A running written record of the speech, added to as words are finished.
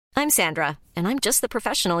I'm Sandra, and I'm just the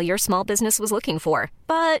professional your small business was looking for.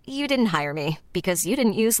 But you didn't hire me because you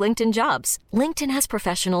didn't use LinkedIn Jobs. LinkedIn has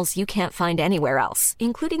professionals you can't find anywhere else,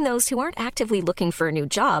 including those who aren't actively looking for a new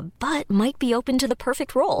job, but might be open to the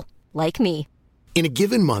perfect role, like me. In a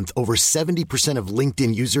given month, over 70% of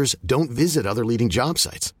LinkedIn users don't visit other leading job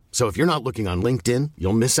sites. So if you're not looking on LinkedIn,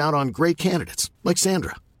 you'll miss out on great candidates like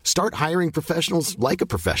Sandra. Start hiring professionals like a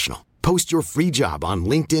professional. Post your free job on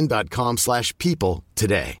linkedin.com/people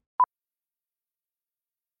today.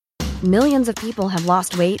 Millions of people have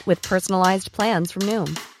lost weight with personalized plans from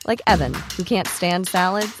Noom. Like Evan, who can't stand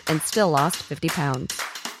salads and still lost 50 pounds.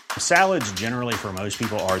 Salads generally for most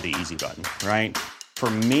people are the easy button, right? For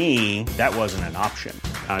me, that wasn't an option.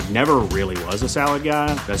 I never really was a salad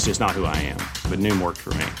guy. That's just not who I am. But Noom worked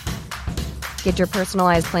for me. Get your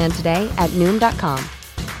personalized plan today at Noom.com.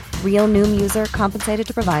 Real Noom user compensated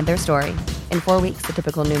to provide their story. In 4 weeks, the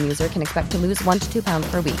typical Noom user can expect to lose 1 to 2 pounds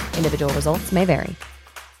per week. Individual results may vary.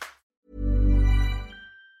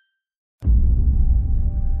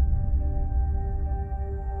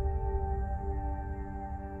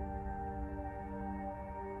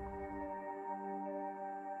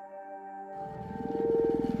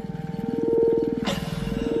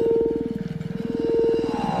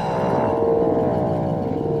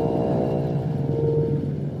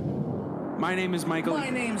 My name is Michael. My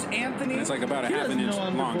name's Anthony. It's like about a half an inch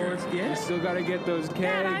longer. You still gotta get those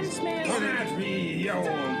kegs. That's me, you old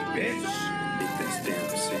bitch. This damn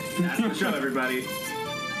city. That's the show, everybody.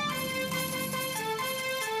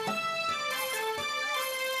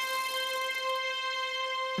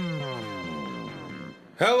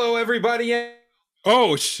 Hello, everybody.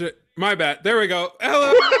 Oh, shit. My bad. There we go.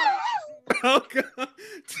 Hello. Welcome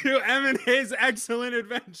to M&A's Excellent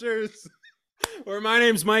Adventures, where my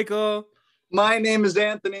name's Michael. My name is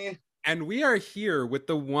Anthony. And we are here with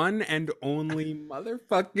the one and only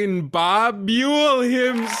motherfucking Bob Buell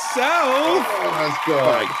himself. Oh, let's go.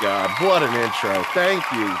 Oh my God, what an intro. Thank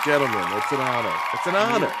you, gentlemen. It's an honor. It's an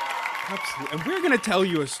honor. Absolutely. And we're going to tell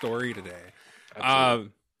you a story today.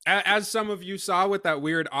 As some of you saw with that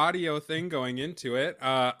weird audio thing going into it,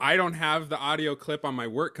 I don't have the audio clip on my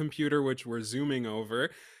work computer, which we're zooming over.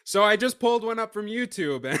 So I just pulled one up from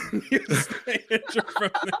YouTube and used the intro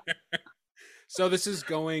from there. So this is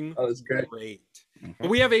going great. But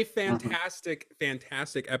we have a fantastic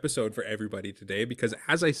episode for everybody today because,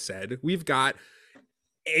 as I said, we've got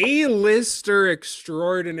A-lister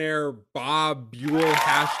extraordinaire Bob Buell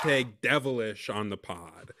 #devilish on the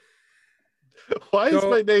pod. Why is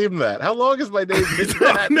my name that? How long is my name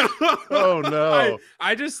that? No. Oh, no.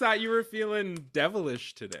 I just thought you were feeling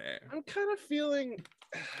devilish today. I'm kind of feeling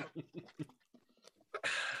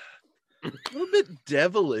a little bit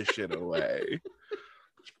devilish in a way.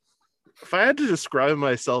 If I had to describe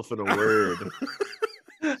myself in a word,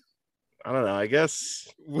 I don't know. I guess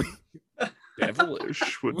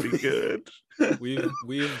devilish would be good.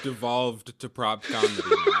 We've devolved to prop comedy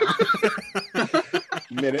now.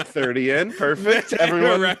 Minute 30 in, perfect.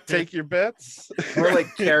 Everyone, right. Take your bets. More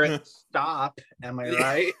like carrot stop. Am I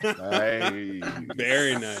right? Nice.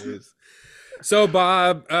 Very nice. So,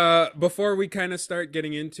 Bob, before we kind of start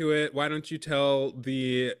getting into it, why don't you tell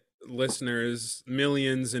the listeners,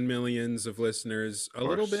 millions and millions of listeners, a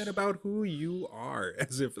little bit about who you are,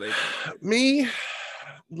 as if they me,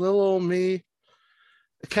 little old me,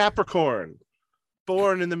 a Capricorn,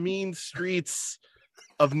 born in the mean streets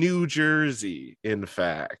of New Jersey, in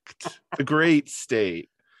fact, the great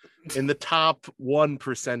state, in the top 1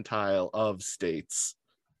 percentile of states.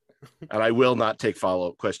 And I will not take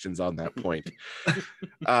follow-up questions on that point.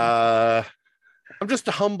 I'm just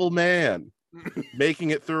a humble man,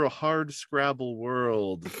 making it through a hard Scrabble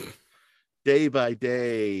world, day by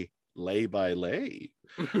day, lay by lay.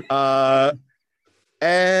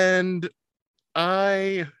 And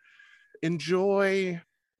I enjoy,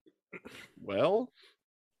 well,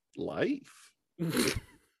 life.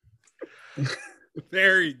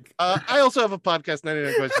 very I also have a podcast,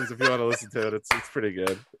 99 Questions, if you want to listen to it. It's pretty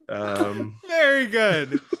good. Very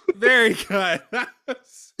good.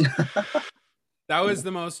 That was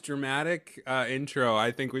the most dramatic intro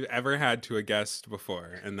I think we've ever had to a guest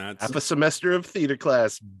before, and that's half a semester of theater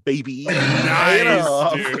class, baby.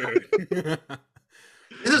 Nice, dude.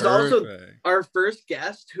 This is also our first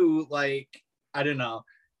guest who, like, I don't know.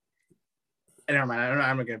 Never mind.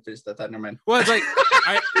 I'm not gonna finish that. Never mind. Well, it's like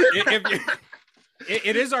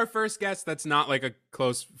it is our first guest that's not like a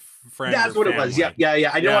close friend. That's what family. it was.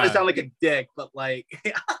 Yeah. I don't want to sound like a dick, but like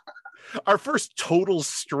our first total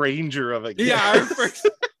stranger of a guest. Yeah, our first.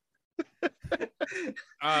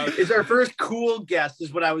 It's our first cool guest,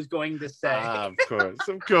 is what I was going to say. Of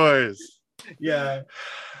course. Yeah.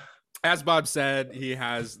 As Bob said, he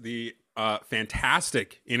has the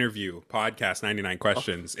fantastic interview podcast, 99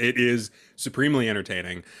 Questions. It is supremely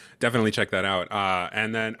entertaining. Definitely check that out.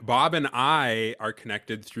 And then Bob and I are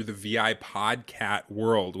connected through the VI Podcat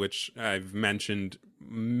world, which I've mentioned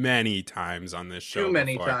many times on this show. Too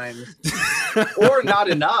many times. Or not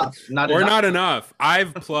enough. Not enough.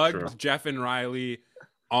 I've plugged Jeff and Riley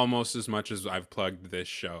almost as much as I've plugged this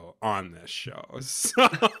show on this show. So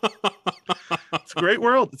it's a great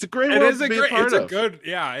world. It's a great world. It is it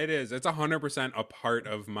is. It's 100% a part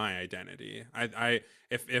of my identity.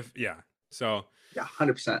 So yeah,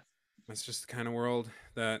 100%. That's just the kind of world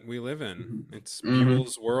that we live in. Mm-hmm. It's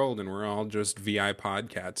Buell's world, and we're all just VI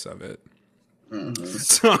podcasts of it. Mm-hmm.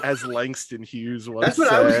 So, as Langston Hughes once said.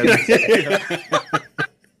 That's what I was going to say.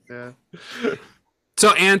 Yeah.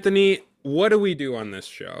 So, Anthony, what do we do on this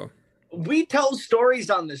show? We tell stories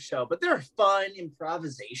on this show, but they're fun,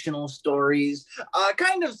 improvisational stories,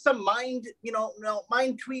 kind of some mind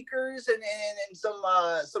tweakers and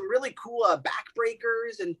some really cool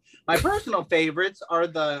backbreakers. And my personal favorites are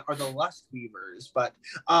the Lust Weavers, but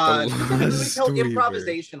we tell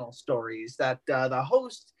improvisational stories that the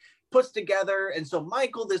host puts together. And so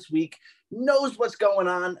Michael this week knows what's going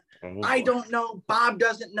on. I don't know. Bob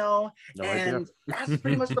doesn't know. And that's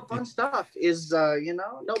pretty much the fun stuff is,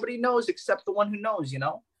 nobody knows except the one who knows,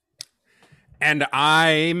 And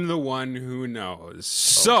I'm the one who knows.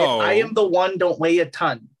 So I am the one, don't weigh a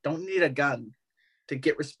ton. Don't need a gun to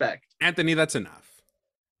get respect. Anthony, that's enough.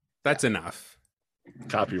 That's enough.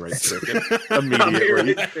 Copyright stricken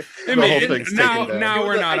immediately. The whole thing's taken down. Now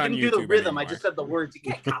we're not on YouTube. I didn't do the rhythm. Anymore. I just said the words. You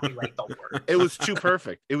can't copyright the word. It was too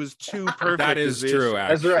perfect. It was too perfect. That is true,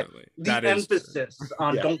 actually. That's right. The emphasis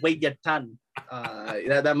on don't weigh your ton.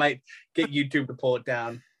 That might get YouTube to pull it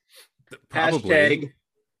down. Probably. Hashtag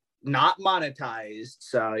not monetized.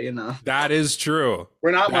 So, That is true.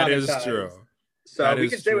 We're not That monetized. is true. So we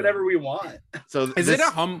can say whatever we want. So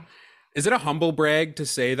Is it a humble brag to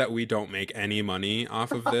say that we don't make any money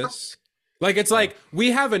off of this? It's like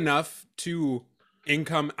we have enough to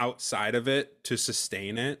income outside of it to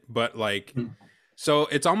sustain it, but so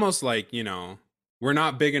it's almost like, we're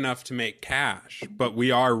not big enough to make cash, but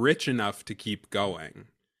we are rich enough to keep going.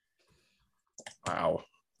 Wow.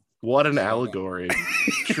 What an allegory.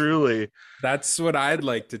 Truly. That's what I'd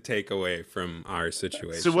like to take away from our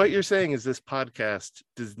situation. So what you're saying is this podcast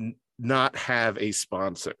does not have a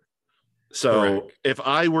sponsor. So Correct. If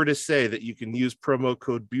I were to say that you can use promo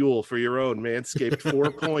code Buell for your own Manscaped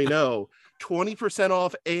 4.0, 20%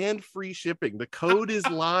 off and free shipping. The code is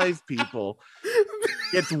live, people.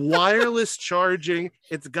 It's wireless charging.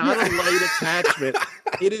 It's got a light attachment.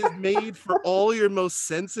 It is made for all your most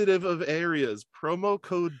sensitive of areas. Promo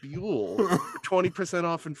code Buell for 20%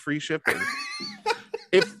 off and free shipping.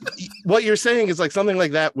 If what you're saying is something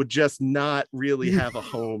like that would just not really have a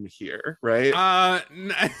home here, right?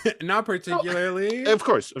 Not particularly. Of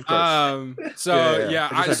course.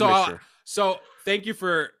 So thank you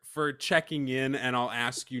for checking in, and I'll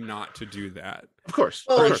ask you not to do that. Of course.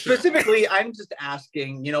 Well, specifically, I'm just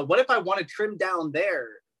asking, what if I want to trim down there,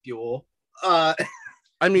 Buell? I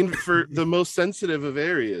mean, for the most sensitive of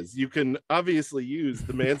areas, you can obviously use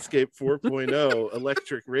the Manscaped 4.0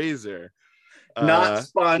 electric razor. Not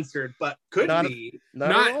sponsored, but could be.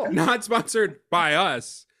 Not sponsored by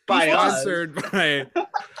us. Sponsored by.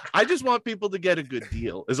 I just want people to get a good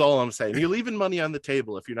deal, is all I'm saying. You're leaving money on the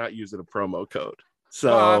table if you're not using a promo code.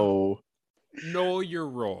 So know your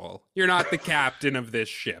role. You're not the captain of this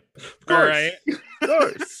ship. Of course. All right? Of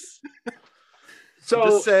course. So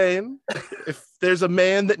just saying, if there's a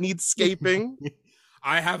man that needs scaping.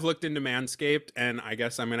 I have looked into Manscaped, and I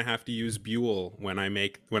guess I'm gonna have to use Buell when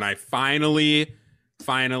I finally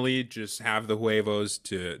just have the huevos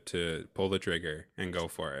to pull the trigger and go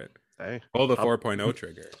for it. Hey, pull the 4.0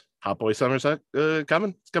 trigger. Hot Boy Summer's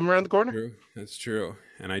coming. It's coming around the corner. True. That's true.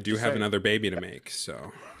 And I do have another baby to make.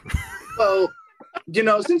 So, well,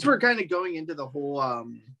 since we're kind of going into the whole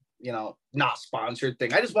not sponsored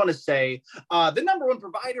thing, I just want to say the number one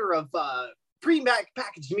provider of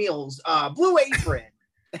pre-packaged meals, Blue Apron.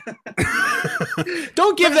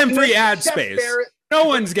 Don't give them free ad space. No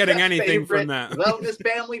one's getting anything from that. Wellness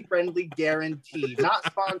family friendly guarantee. Not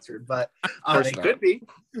sponsored, but it could be.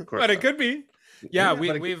 But it could be. Yeah,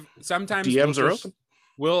 we've sometimes DMs are open.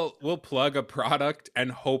 We'll plug a product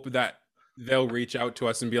and hope that they'll reach out to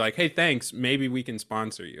us and be like, hey, thanks, maybe we can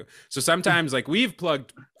sponsor you. So sometimes we've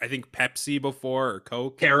plugged, I think, Pepsi before or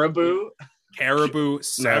Coke. Caribou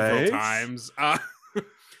several times.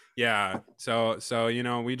 Yeah. So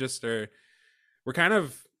we just we're kind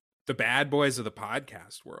of the bad boys of the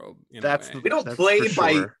podcast world. We don't play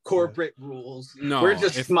by corporate rules. No, we're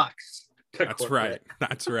just schmucks. That's right.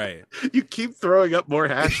 That's right. You keep throwing up more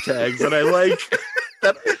hashtags, and I like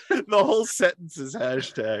that the whole sentence is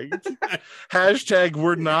hashtagged. Hashtag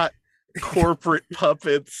we're not corporate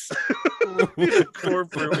puppets.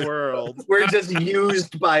 Corporate world. We're just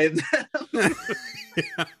used by them.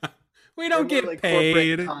 Yeah. We don't get like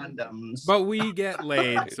paid, condoms. but we get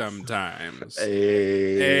laid sometimes.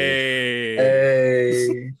 Hey.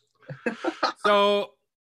 So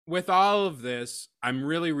with all of this, I'm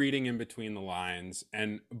really reading in between the lines.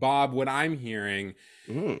 And Bob, what I'm hearing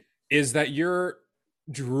is that you're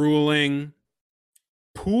drooling,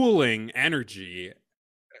 pooling energy,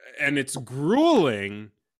 and it's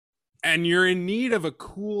grueling, and you're in need of a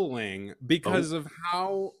cooling because of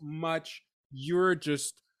how much you're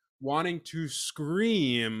just wanting to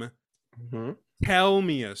scream. Tell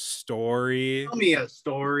me a story. Tell me a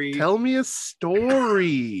story. Tell me a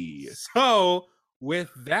story. So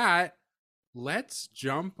with that, let's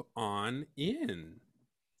jump on in.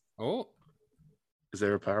 Oh, is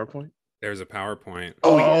there a PowerPoint? There's a PowerPoint.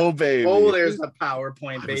 Oh, baby. Oh, there's a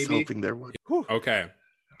PowerPoint, baby. I was hoping there was. Okay.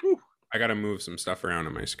 I got to move some stuff around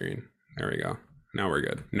on my screen. There we go. Now we're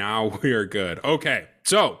good. Now we're good. Okay.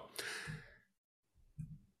 So.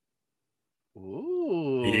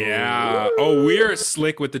 Ooh. Yeah. Oh, we're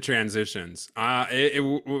slick with the transitions.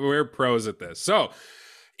 We're pros at this. So,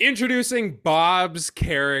 introducing Bob's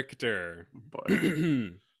character.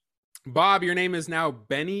 Bob, your name is now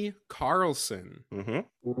Benny Carlson.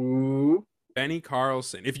 Ooh. Benny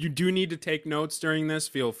Carlson. If you do need to take notes during this,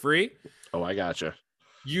 feel free. Oh, I gotcha.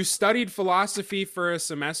 You studied philosophy for a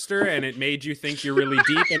semester and it made you think you're really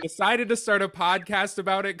deep and decided to start a podcast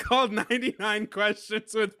about it called 99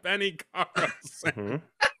 Questions with Benny Carlson.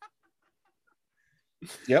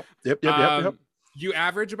 Yep. You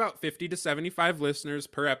average about 50 to 75 listeners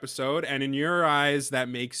per episode, and in your eyes, that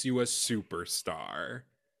makes you a superstar.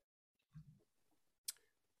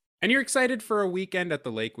 And you're excited for a weekend at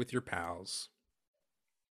the lake with your pals.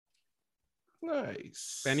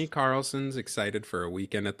 Nice. Benny Carlson's excited for a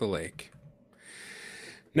weekend at the lake.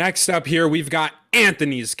 Next up here, we've got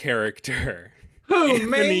Anthony's character. Who,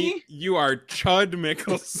 Anthony, me? You are Chud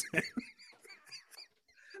Mickelson.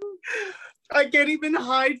 I can't even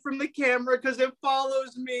hide from the camera because it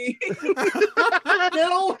follows me.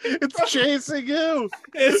 It's chasing you.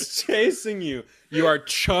 It's chasing you. You are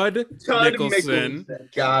Chud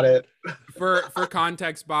Mickelson. Got it. For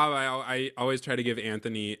context, Bob, I always try to give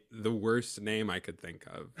Anthony the worst name I could think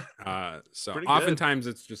of. So Pretty oftentimes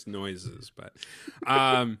it's just noises. But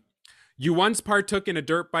you once partook in a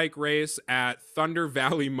dirt bike race at Thunder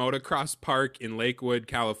Valley Motocross Park in Lakewood,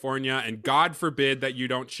 California, and God forbid that you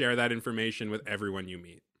don't share that information with everyone you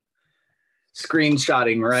meet.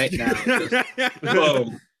 Screenshotting right now.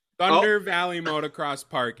 Boom. Thunder Valley Motocross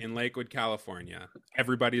Park in Lakewood, California.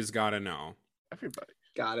 Everybody's got to know. Everybody.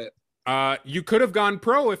 Got it. You could have gone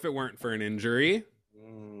pro if it weren't for an injury.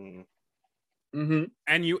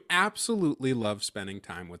 And you absolutely love spending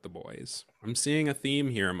time with the boys. I'm seeing a theme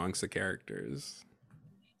here amongst the characters.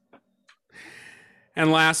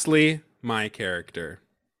 And lastly, my character,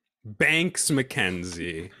 Banks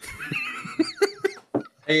McKenzie.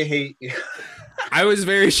 I hate you. I was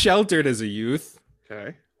very sheltered as a youth.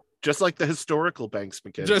 Okay. Just like the historical Banks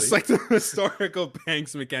McKenzie. Just like the historical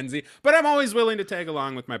Banks McKenzie. But I'm always willing to tag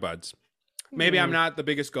along with my buds. Maybe I'm not the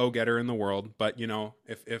biggest go-getter in the world, but you know,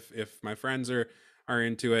 if my friends are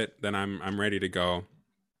into it, then I'm ready to go.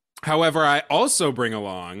 However, I also bring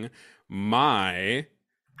along my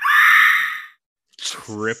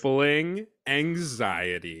crippling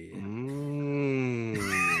anxiety.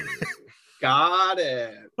 Got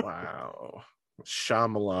it. Wow.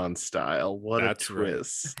 Shyamalan style. What That's a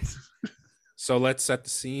twist. Right. So let's set the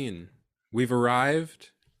scene. We've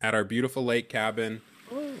arrived at our beautiful lake cabin.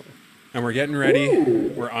 And we're getting ready.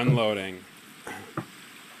 Ooh. We're unloading.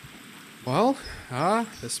 Well,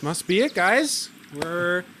 this must be it, guys.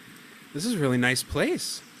 This is a really nice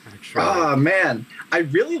place, actually. Oh, man. I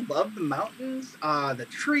really love the mountains, the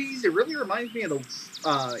trees. It really reminds me of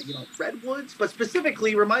the, redwoods, but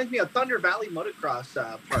specifically reminds me of Thunder Valley Motocross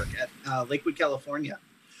Park at Lakewood, California.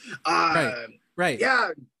 Right. Yeah.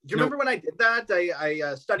 Do you remember when I did that?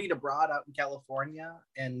 I studied abroad out in California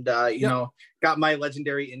and, got my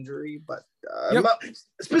legendary injury, but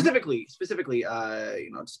specifically,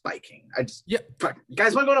 just biking. You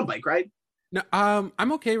guys want to go on a bike ride? No,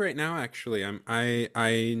 I'm okay right now. Actually, I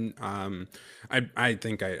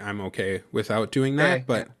think I'm okay without doing that. Okay,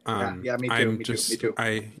 But yeah, me too, I'm me too, just me too.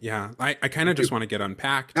 I kind of just want to get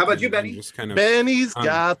unpacked. How about you, and Benny? Just kind of Benny's um,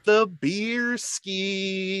 got the beer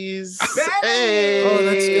skis. Benny! Hey! Oh,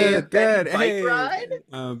 that's good. Benny, Good. bike Hey,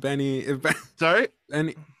 ride? Benny. Sorry.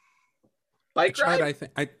 Benny. Bike Chud,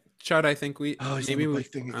 ride? I think we Oh, he's maybe on the we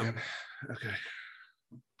bike thing again. Okay.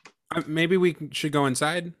 maybe we should go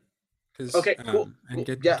inside. Okay, cool. And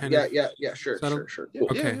get Yeah, kind of sure, settled. sure. Yeah,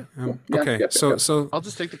 Cool. Okay. Yeah, Okay. yeah, So I'll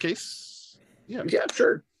just take the case. Yeah. Yeah,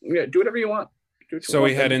 sure. Yeah, do whatever you want. Do what you so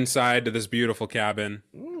want, we head Benny. inside to this beautiful cabin,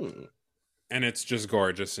 Mm. and it's just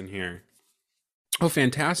gorgeous in here. Oh,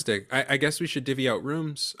 fantastic! I guess we should divvy out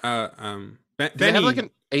rooms. Do they Benny, have like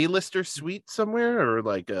an A-lister suite somewhere, or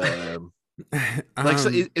like like so?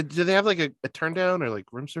 Do they have like a turn down or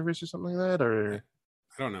like room service or something like that, or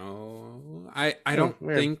I don't know. I Oh, don't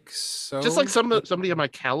weird. think so. just like somebody of my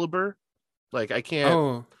caliber? Like I can't.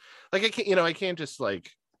 Oh, Like I can't. I can't just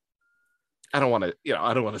like. I don't want to.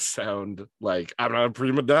 I don't want to sound like I'm not a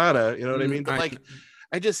prima donna. You know what I mean? But like,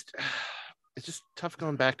 I just. It's just tough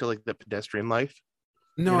going back to like the pedestrian life.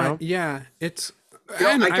 no, you know? yeah, it's. You know,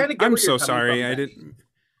 and I kinda get I'm where so you're coming sorry. from, I Benny. didn't.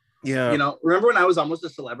 Yeah. Remember when I was almost a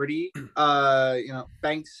celebrity?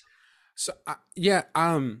 Thanks. So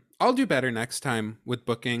I'll do better next time with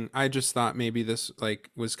booking. I just thought maybe this like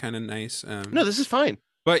was kind of nice. No, this is fine.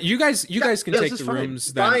 But you guys can this take is the fine.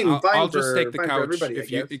 rooms. Then Fine, I'll fine just take the for couch everybody, I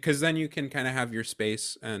if you guess. because then you can kind of have your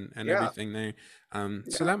space and Yeah. everything there.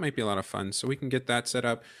 So that might be a lot of fun. So we can get that set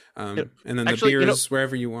up. Yeah. And then Actually, the beers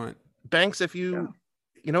wherever you want. Banks, if you,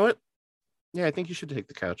 you know what? Yeah, I think you should take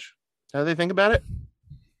the couch. How do they think about it?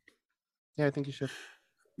 Yeah, I think you should.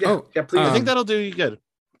 Yeah, Oh, yeah, please. I think that'll do you good.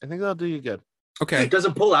 I think that'll do you good. Okay. Does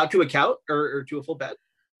it pull out to a couch or to a full bed?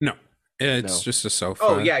 No, it's No. just a sofa.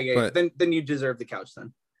 Oh yeah. But Then you deserve the couch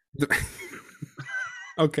then.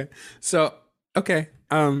 okay. So okay.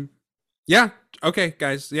 Yeah. Okay,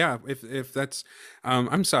 guys. Yeah. If that's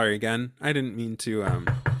I'm sorry again. I didn't mean to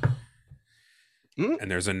Hmm?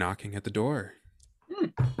 And there's a knocking at the door.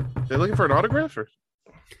 They're looking for an autograph, or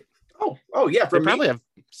Oh yeah. they From probably me. have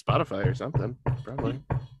Spotify or something. Probably.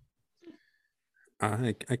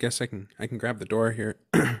 I guess I can grab the door here.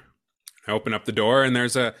 I open up the door and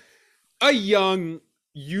there's a young,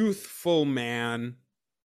 youthful man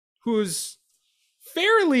who's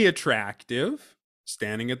fairly attractive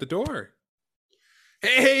standing at the door.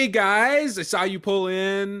 Hey guys, I saw you pull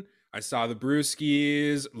in. I saw the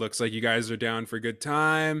brewskis. Looks like you guys are down for a good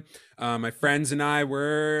time. My friends and I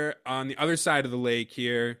were on the other side of the lake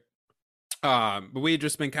here. But we've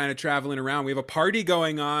just been kind of traveling around. We have a party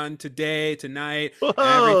going on today, tonight,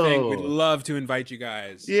 everything. We'd love to invite you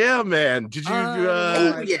guys. Yeah, man. Did you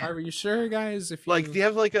yeah. Are you sure, guys? If you, like? Do you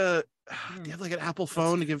have like an Apple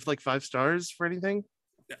phone to give like 5 stars for anything?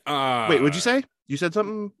 Wait, what'd you say? You said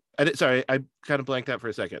something. I did. Sorry, I kind of blanked out for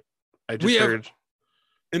a second. I just heard.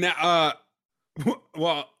 And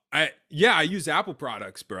well, I use Apple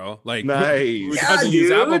products, bro. Like, Nice. who Yeah, doesn't use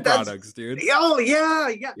dude, Apple that's- products, dude? Oh yeah.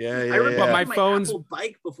 Yeah, I remember But my my phone's- Apple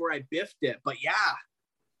bike before I biffed it, but yeah.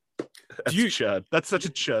 That's chud. That's such a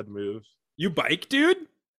chud move. You bike, dude?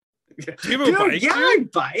 Do you have a Dude, bike, yeah, dude? I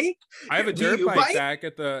bike. I have a Do dirt you bike bike? back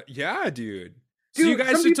at the dude. So Dude, you guys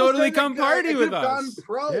some should people totally say come that party with you've gone us.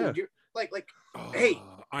 Pro. Yeah. You're, like, Oh, hey,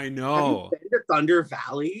 I have know. you been to Thunder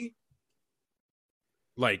Valley?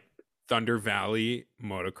 Like Thunder Valley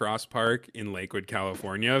Motocross Park in Lakewood,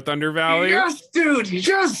 California. Thunder Valley. Yes, dude.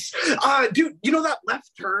 Yes, dude. You know that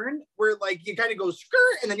left turn where like you kind of go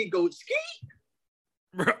skirt and then you go ski?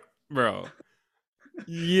 Bro.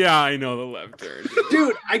 Yeah, I know the left turn.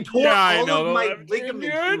 Dude, I tore Yeah, I all know of the my left turn, ligaments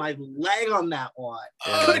dude. in my leg on that one.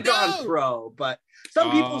 Oh, Could have no. gone pro, but some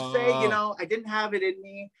people say, Oh. I didn't have it in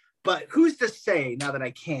me. But who's to say now that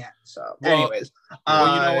I can't? So, Well, anyways,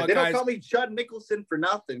 well, you know what, they don't guys? call me Chud Nicholson for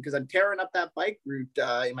nothing because I'm tearing up that bike route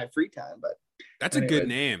in my free time. But That's a good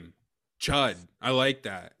name. Chud. I like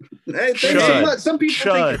that. some people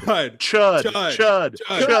Chud. think Chud. Chud. Chud.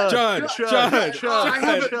 I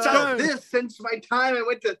haven't Chud. done this since my time I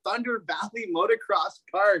went to Thunder Valley Motocross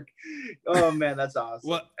Park. Oh man, that's awesome.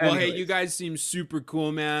 Well, hey, Anyways. you guys seem super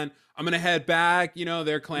cool, man. I'm gonna head back. You know,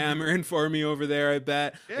 they're clamoring for me over there. I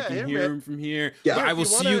bet I Yeah, can yeah, hear man. them from here. Yeah. But I If will you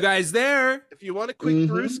see wanna- you guys there. If you want a quick Mhm.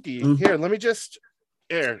 brewski, Mhm. here, let me just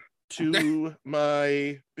to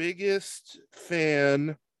my biggest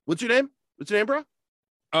fan. What's your name? What's your name, bro?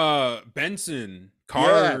 Benson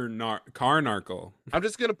Yeah. Carnarkle. I'm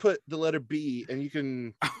just gonna put the letter B, and you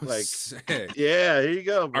can like. Sick. Yeah, here you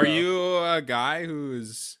go. Bro. Are you a guy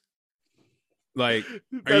who's Like,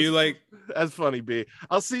 are you like, that's funny, B?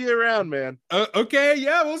 I'll see you around, man. Okay,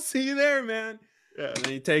 yeah, we'll see you there, man. Yeah. And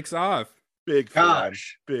then he takes off. Big fan.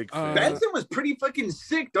 Gosh. Big fan. Benson was pretty fucking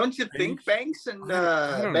sick, don't you think, Banks? And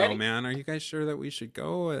I don't know, Benny? man. Are you guys sure that we should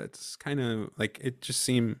go? It's kind of like, it just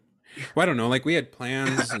seemed, well, I don't know. Like, we had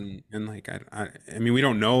plans and like, I mean, we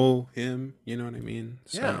don't know him. You know what I mean?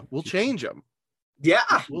 So, Yeah, we'll change them. Yeah,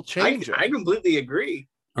 We'll change them. I completely agree.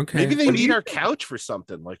 okay. Maybe they What do need you our think? couch for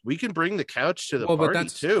something. Like we can bring the couch to the Well, but party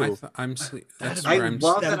that's too. that's I where I'm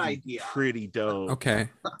love That'd that be idea. pretty dope. okay.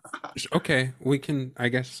 Okay, we can, I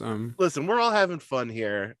guess. Listen, we're all having fun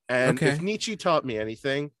here, and Okay. if Nietzsche taught me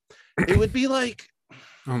anything, it would be like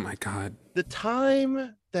Oh my God. the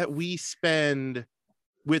time that we spend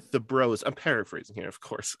with the bros. I'm paraphrasing here, of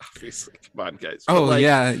course, obviously. Come on, guys. But, Oh like,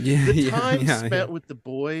 yeah, the yeah, time yeah, spent yeah. with the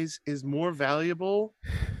boys is more valuable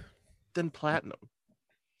than platinum.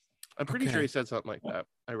 I'm pretty Okay. sure he said something like that.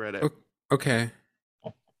 I read it. Okay.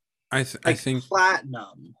 I Like think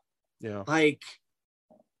platinum, Yeah. like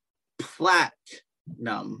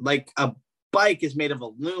platinum, like a bike is made of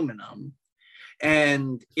aluminum.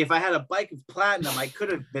 And if I had a bike of platinum, I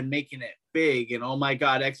could have been making it big. And oh my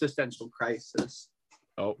God, existential crisis.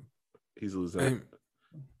 Oh, he's losing it. I'm-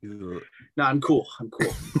 He's losing it. No, I'm cool. I'm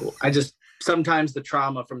cool. I just sometimes the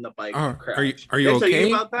trauma from the bike. Oh, crash. are you Did I tell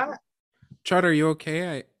okay? about that? Chud, are you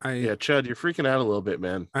okay? Yeah, Chud, you're freaking out a little bit,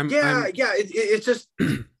 man. I'm Yeah. It's just.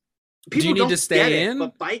 People you need don't to stay get it, in?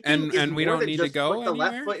 but biking And- is and we more don't than need to just go put the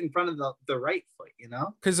left anywhere? foot in front of the right foot. You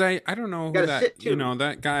know. because I don't know who Gotta that sit, too.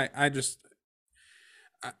 that guy.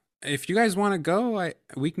 If you guys want to go,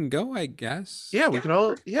 we can go, I guess. Yeah, we can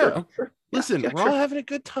all. Yeah, Oh, Sure. listen, Yeah, we're all sure. having a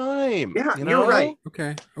good time. Yeah, you you're know? right.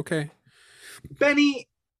 Okay. Benny,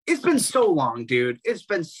 it's been so long, dude. It's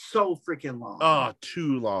been so freaking long. Oh,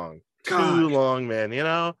 too long. God. Too long, man. You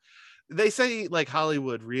know, they say like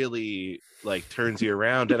Hollywood really like turns you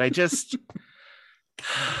around, and I just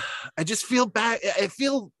feel back. I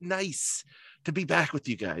feel nice to be back with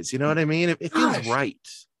you guys. You know what I mean? It feels Gosh. right.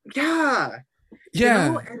 Yeah. Yeah.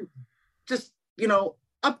 You know, and just,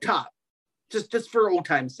 up top, just for old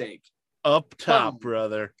time's sake. Up top, Boom.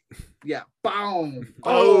 brother. Yeah. Boom.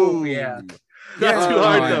 Oh, yeah. Not Yeah. too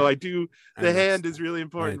hard Oh, though. I- I do. I The missed hand that. is really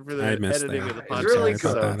important for the I missed editing that. of the It's podcast. really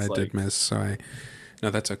Sorry cool. about that. it's I did like- miss. So no,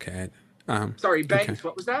 that's okay. Sorry, Banks, Okay.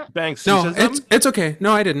 what was that? Banks. you No, said something? it's okay.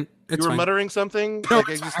 No, I didn't. It's You were fine. muttering something No, like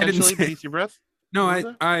I didn't existentially say- beneath your breath. No, What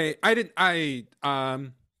was that? I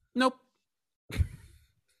didn't. Nope.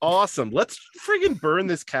 Awesome. Let's friggin' burn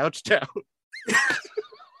this couch down.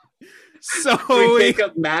 So We take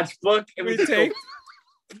up matchbook and we we take.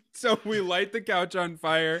 So we light the couch on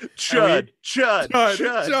fire. Chud.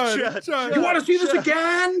 Chud. You want to see this Chud.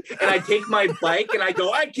 again? And I take my bike and I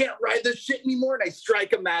go, I can't ride this shit anymore. And I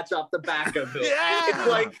strike a match off the back of it.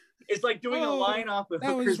 Yeah. It's like doing a Oh, line off of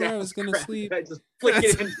that was Hooker's where I was ass gonna crack. sleep. I just flick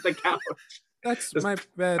it into the couch. That's Just- my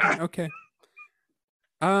bed. Okay.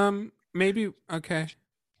 Maybe okay.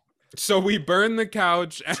 So we burn the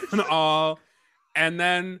couch and all, and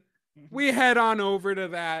then we head on over to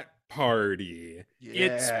that party.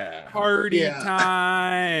 It's Yeah. party Yeah.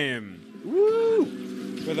 time. Woo.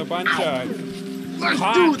 With a bunch of Let's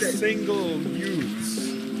hot do this. single youths.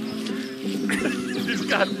 There's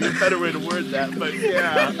got to be a better way to word that, but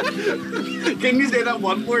yeah. Can you say that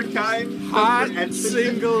one more time? Hot And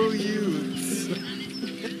single youths.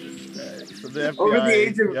 So the FBI, Over the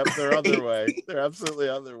age of- yep, they're on their way. They're absolutely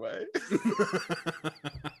on their way.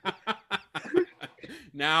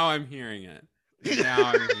 Now I'm hearing it.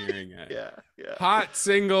 Now I'm hearing it. Yeah. Hot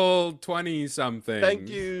single 20 something. Thank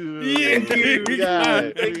you. Thank you. We got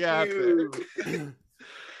it. Thank We got you. it.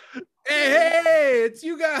 Hey, it's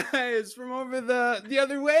you guys from over the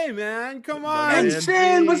other way, man. Come on. And-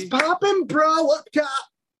 Benson, what's poppin', bro? Up top.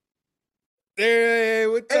 Hey,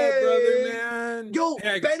 what's up, Hey. brother, man? Yo,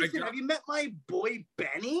 Hey, Benson, have you met my boy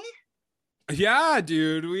Benny? yeah,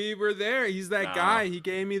 dude, we were there. He's that Nah. guy. He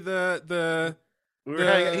gave me the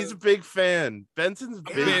He's a big fan. Benson's a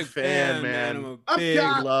big, fan, man. I'm a Up big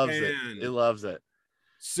top. He loves fan. it. He loves it.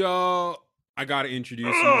 So I gotta introduce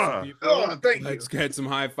you to some people. Oh, thank you. Let's get some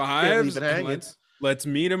high Can't fives. leave it hanging. Let's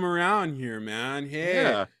meet him around here, man. Hey,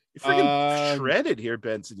 Yeah. You're freaking Um, shredded here,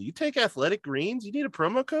 Benson. You take Athletic Greens? You need a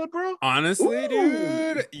promo code, bro? honestly, Ooh.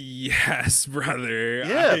 dude, yes, brother.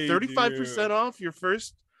 Yeah, I 35% do. off your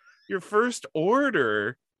first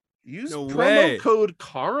order Use No promo way. code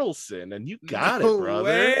Carlson and you got No it, brother.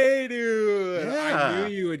 way, dude. I Yeah.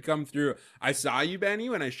 knew you would come through. I saw you, Benny,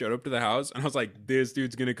 when I showed up to the house, and I was like, this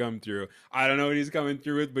dude's gonna come through. I don't know what he's coming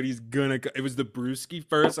through with, but he's gonna. It was the brewski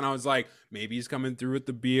first, and I was like, maybe he's coming through with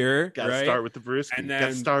the beer. Gotta right? start with the brewski. And Gotta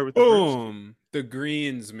then start with the brewski. boom, the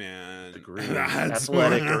greens, man. The greens, That's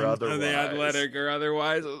athletic what or I'm- otherwise. The athletic or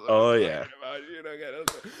otherwise. That's what Oh, I'm yeah. talking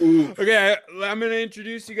about, dude. Okay, I'm gonna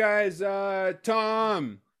introduce you guys.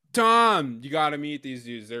 Tom, you gotta meet these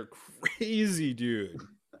dudes. They're crazy, dude.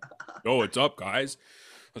 Oh, what's up, guys?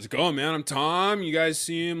 How's it going, man? I'm Tom. You guys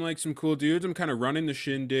seem like some cool dudes. I'm kind of running the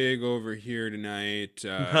shindig over here tonight.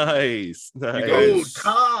 Nice. Oh, guys-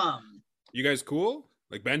 Tom, You guys cool?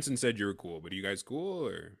 Like Benson said you were cool, but are you guys cool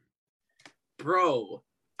or? bro,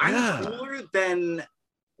 I'm Yeah. cooler than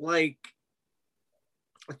like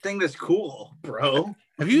a thing that's cool, bro.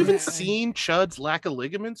 Have you even seen Chud's lack of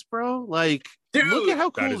ligaments, bro? Like, Dude, look at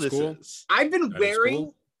how that cool is this cool. is. I've been That is wearing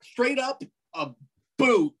cool. straight up a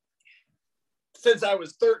boot since I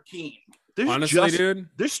was 13. There's Honestly, dude,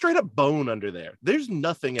 there's straight up bone under there. There's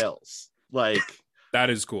nothing else. Like, that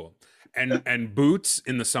is cool. And boots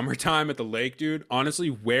in the summertime at the lake, dude. Honestly,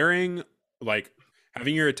 wearing like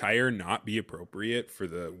having your attire not be appropriate for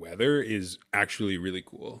the weather is actually really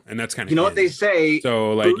cool. And that's kind of You know what they say?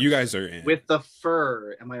 So like you boots guys are in. with the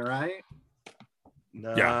fur. Am I right?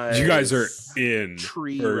 Yeah, you guys are in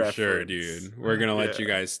Tree for sure, reference. dude. We're gonna let you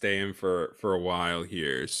Yeah. guys stay in for a while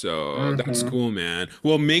here, so that's Mhm. cool, man.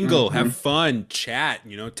 Well, mingle, Mhm. have fun, chat.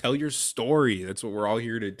 You know, tell your story. That's what we're all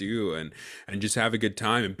here to do, and just have a good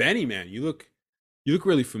time. And Benny, man, you look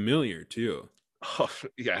really familiar too. Oh,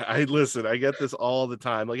 yeah, I get this all the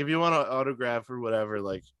time. Like, if you want an autograph or whatever,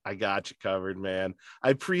 like, I got you covered, man. I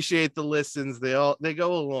appreciate the listens. They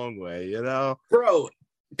go a long way, you know. Bro,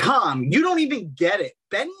 Tom, you don't even get it.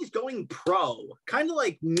 Benny's going pro, kind of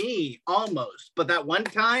like me almost, but that one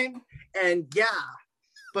time, and yeah,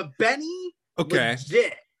 but Benny, Okay.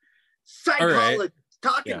 legit psychologist,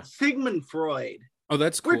 talking Yeah. Sigmund Freud. Oh,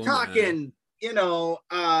 that's cool. We're talking,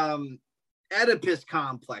 Oedipus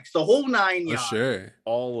complex, the whole nine Man. Oh, yards. sure.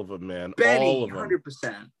 All of them, man. All Benny, of them.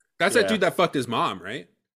 100%. That's Yeah. that dude that fucked his mom, right?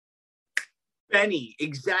 Benny,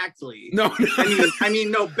 exactly. No, I mean,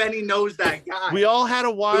 no. Benny knows that guy. We all had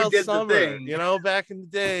a wild did the summer, thing. you know, back in the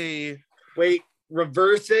day. Wait,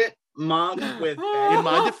 reverse it. Mom with Benny. In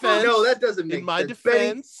my defense, No, that doesn't make in my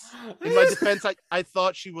sense. Benny- defense, I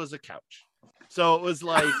thought she was a couch. So it was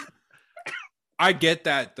like, I get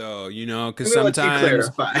that though, you know, because I'm gonna let you sometimes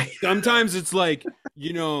clarify. sometimes it's like,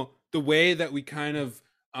 you know, the way that we kind of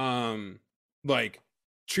like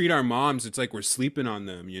treat our moms, it's like we're sleeping on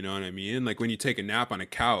them, you know what I mean? Like when you take a nap on a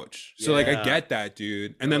couch. So like I Yeah. get that,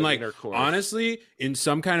 dude. And then like intercourse. honestly, in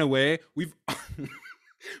some kind of way,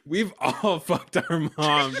 we've all fucked our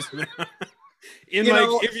moms, man. In You like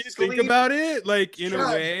know, if you think sleep- about it, like in a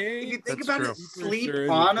Shut. way. If you think That's about true. it, For sleep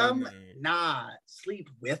sure on they've them, done that. nah. Sleep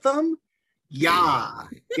with them, yeah.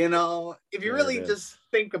 You know, if you There really it just is.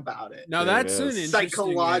 think about it, Now There it that's an is.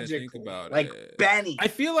 interesting way to think psychological, about like it. Benny. I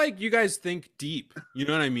feel like you guys think deep. You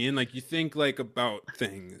know what I mean? Like you think like about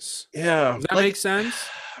things. yeah. Does that like, make sense?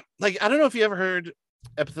 Like, I don't know if you ever heard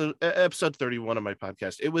episode 31 of my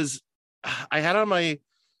podcast. It was, I had on my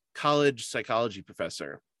college psychology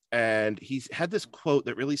professor, and he had this quote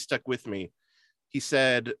that really stuck with me. He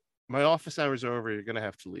said, "My office hours are over. You're going to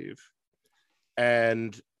have to leave."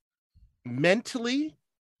 And mentally,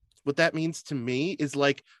 what that means to me is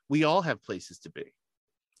like, we all have places to be.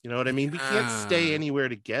 You know what I mean? We can't stay Yeah. anywhere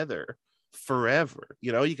together forever.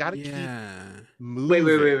 You know, you got to keep Yeah. moving.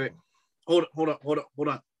 Wait. Hold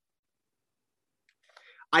on.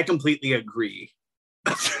 I completely agree.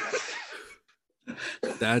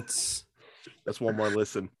 That's That's one more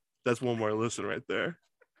listen. That's one more listen right there.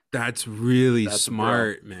 really That's a bro.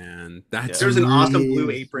 smart, man. That's There's an awesome Blue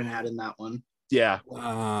really Apron hat in that one. Yeah.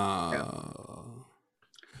 Oh.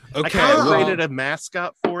 I Okay. kind of well- created a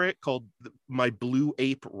mascot for it called my Blue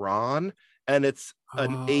Ape Ron, and it's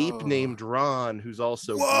an ape Oh. named Ron who's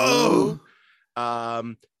also Whoa.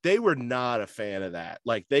 blue. They were not a fan of that.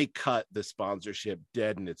 Like, they cut the sponsorship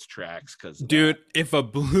dead in its tracks because, Dude, if a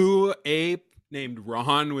blue ape named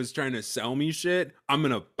Ron was trying to sell me shit, I'm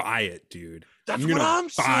gonna buy it, dude. That's I'm gonna what I'm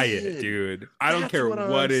buy saying. it, dude. I don't That's care what I'm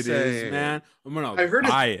what it is, saying. man. I'm gonna I heard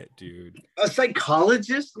buy it, dude. A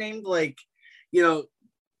psychologist named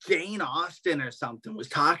Jane Austen or something was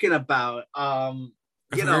talking about I've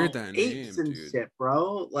heard that apes name, and dude. shit,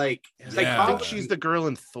 bro. Like I think psychology. she's the girl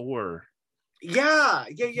in Thor. yeah.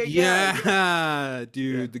 Yeah,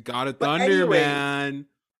 dude, the God of But Thunder, anyway, man.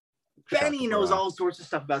 Benny Shaka knows Bra. all sorts of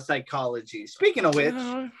stuff about psychology. Speaking of which,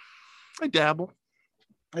 I dabble.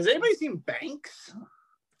 Has anybody seen Banks?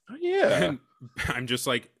 Oh, yeah. And I'm just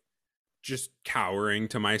cowering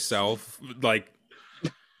to myself, like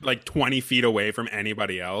 20 feet away from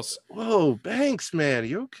anybody else. Whoa, Banks, man,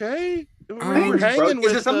 you okay? We're Banks, hanging bro. Is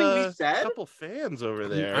with it something we a said? couple fans over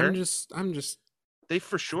there. I'm just They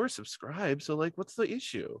for sure subscribe. So, like, what's the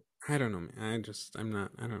issue? I don't know, man.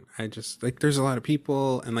 There's a lot of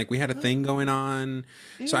people, and like we had a thing going on,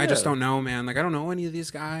 so I just Yeah. don't know, man. Like I don't know any of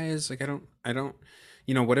these guys. Like I don't,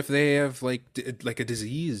 you know, what if they have like a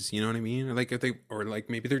disease? You know what I mean? Or like if they, or like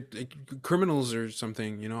maybe they're like, criminals or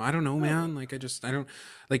something. You know, I don't know, man. Like I don't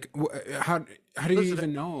like how do you Listen,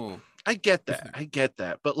 even know? I get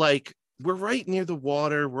that. But like, we're right near the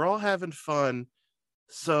water. We're all having fun.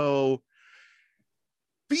 So,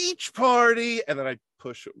 beach party, and then I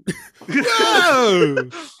push him. Whoa!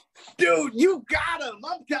 Dude, you got him.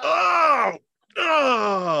 I'm telling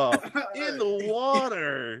Oh, in the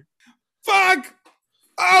water. Fuck!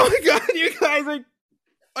 Oh my god, you guys!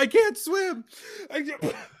 I can't swim.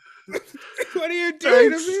 What are you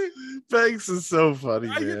doing to me? Banks is so funny,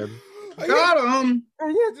 man. Got him.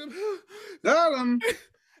 Got him.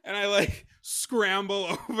 And I like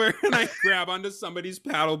scramble over and I grab onto somebody's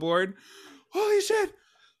paddleboard. Holy shit!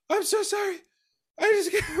 I'm so sorry. I'm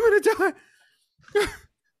gonna die.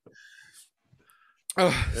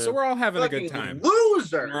 Oh, so we're all having a good time.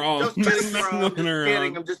 Loser. We're all Just kidding, bro. I'm just messing around.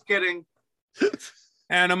 kidding. I'm just kidding.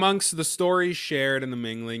 And amongst the stories shared and the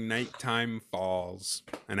mingling, nighttime falls.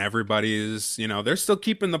 And everybody's, you know, they're still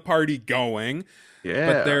keeping the party going.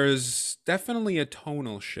 Yeah. But there's definitely a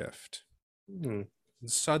tonal shift. Hmm. And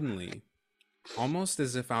suddenly, almost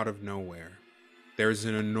as if out of nowhere, there's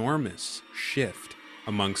an enormous shift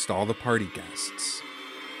amongst all the party guests.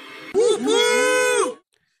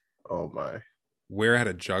 Oh my. We're at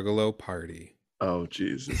a Juggalo party. Oh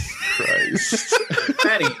Jesus Christ.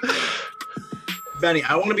 Benny,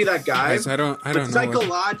 I want to be that guy. Guys, I don't but know.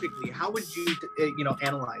 psychologically, how would you,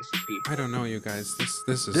 analyze people? I don't know, you guys.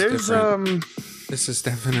 This is There's different. This is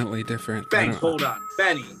definitely different. Banks, hold on,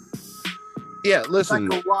 Benny. Yeah,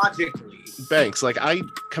 listen, Psychologically, Banks, like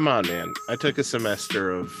come on, man. I took a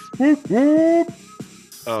semester of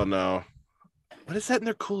Oh no. What is that in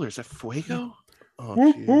their cooler? Is that Fuego? Oh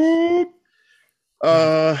jeez.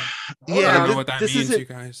 I Yeah, don't know what that this means, isn't, you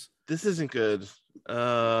guys. this isn't good.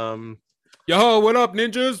 Yo, what up,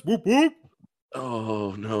 ninjas? Whoop whoop.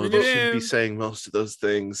 Oh no, Bring they it shouldn't be in. saying most of those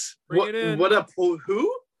things. Bring it in. what up? Who?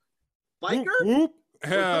 Biker? Whoop, whoop.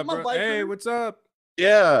 Yeah, up, my bro. biker? Hey, what's up?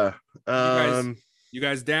 Yeah. You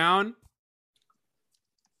guys down?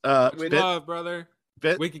 Uh, With bit, Love, brother.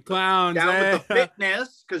 bit, Wicked clowns. Down eh? with the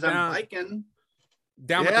fitness, because I'm Down. biking.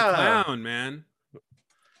 Down with the Yeah. clown, man.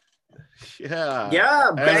 yeah. Yeah,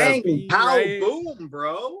 and bang, be pow, right. boom,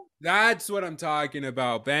 bro. That's what I'm talking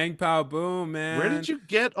about. Bang, pow, boom, man. Where did you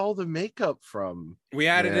get all the makeup from? We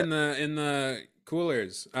had it Yeah. in the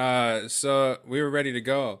coolers. So we were ready to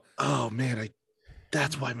go. Oh man,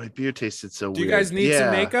 that's why my beer tasted so weird. Do you guys need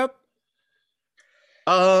some makeup?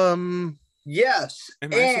 Yes,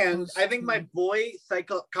 Am I and supposed I think to- my boy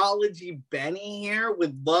psychology Benny here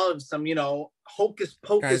would love some, hocus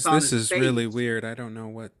pocus Guys, on this his is face. really weird. I don't know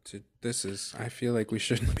what to. This is. I feel like we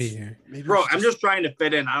shouldn't be here. Maybe Bro, we should I'm just trying to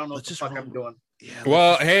fit in. I don't know what let's the just fuck roll. I'm doing. Yeah.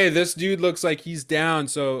 Well, hey, this dude looks like he's down.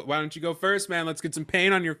 So why don't you go first, man? Let's get some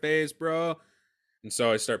paint on your face, bro. And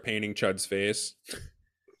so I start painting Chud's face.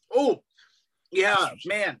 Oh, yeah,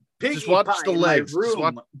 man. Piggy Just watch pie the in my legs. Just room.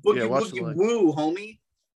 watch- Boogie yeah, watch the woogie legs. woo, homie.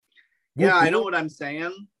 Whoop, Yeah, I know whoop. what I'm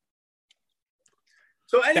saying.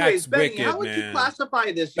 So, anyways, That's Benny, how wicked, would you man.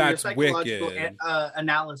 classify this in your That's psychological wicked.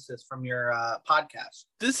 analysis from your podcast?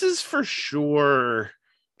 This is for sure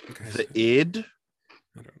Guys, the id.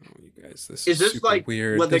 I don't know, you guys. This Is this super like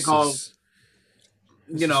weird. what they This call, is-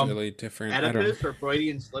 this is really different. I don't. Oedipus or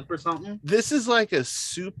Freudian slip or something? This is like a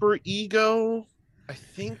super ego. I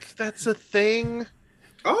think that's a thing.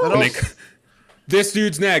 Oh, And Nick, this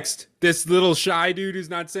dude's next. This little shy dude who's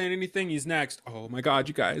not saying anything. He's next. Oh my god,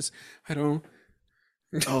 you guys! I don't.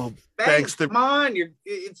 Oh, thanks. thanks. They're Come on,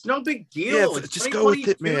 it's no big deal. Yeah, it's just go with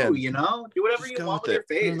it, 2022, man. Do whatever Just you go want with with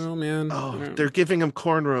your I face. don't know, man. I oh, don't- they're giving him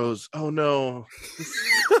cornrows. Oh no.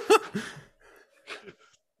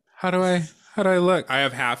 How do I look? I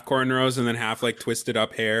have half cornrows and then half like twisted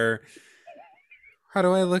up hair. How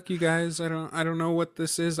do I look, you guys? I don't know what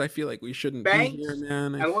this is. I feel like we shouldn't Banks, be here,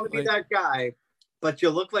 man. I don't want to feel be like- that guy, but you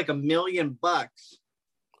look like $1 million.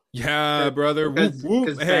 Yeah, brother. Whoop Because- whoop.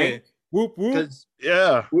 because Hey, Banks- whoop whoop. Because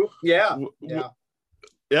Yeah. yeah, Whoop, yeah.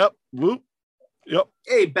 Yep. Whoop. Yep.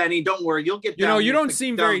 Hey, Benny, don't worry. You'll get You know, down you with don't the-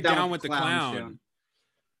 seem very down down with the clown. soon.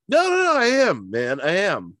 No, I am, man. I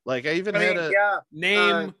am. Like I even I had mean, a yeah.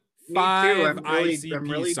 Name 5 I'm ICP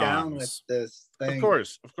really down with songs. this thing. Of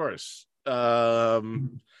course. Oh,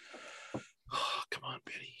 come on,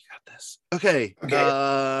 Benny, you got this. Okay.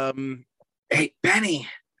 Hey, Benny,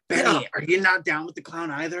 Yeah. are you not down with the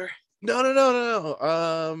clown either? No.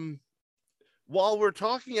 While we're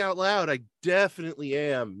talking out loud, I definitely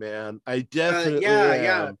am, man. I definitely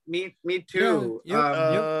am. Me too.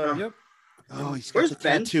 Yep. Oh, he's got Where's the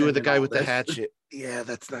tattoo of the Benson guy in with all the this? hatchet. Yeah,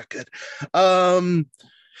 that's not good.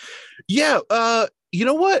 You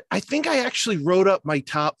know what? I think I actually wrote up my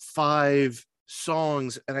top 5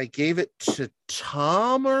 songs and I gave it to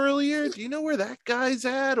Tom earlier. Do you know where that guy's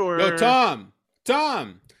at? Or No, Tom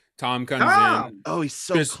comes in. Oh, he's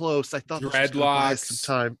so Just close. I thought this was gonna buy us dreadlocks.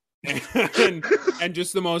 some time. and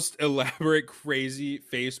just the most elaborate, crazy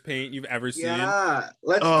face paint you've ever seen. Yeah,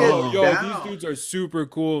 let's Oh, get Yo, down. these dudes are super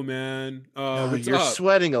cool, man. What's You're up?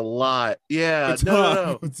 sweating a lot. Yeah, What's no.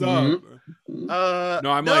 up? What's up?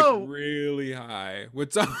 No, I'm no. like really high.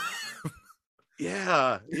 What's up?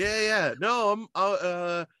 Yeah. No,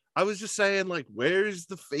 I was just saying, like, where's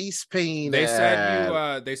the face paint? They said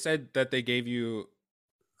at? they said that they gave you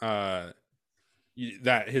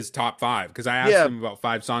that his top 5 because I asked him about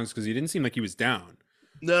 5 songs because he didn't seem like he was down.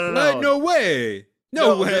 No. No way.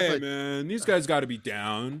 No way, definitely. man. These guys got to be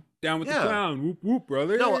down with the Yeah. clown. Whoop whoop,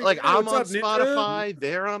 brother. No, like Hey, I'm what's on up, Spotify.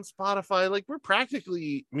 They're on Spotify. Like we're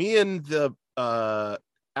practically, me and the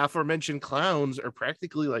aforementioned clowns are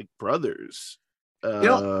practically like brothers.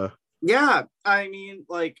 Yeah, I mean,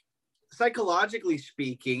 like psychologically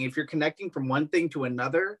speaking, if you're connecting from one thing to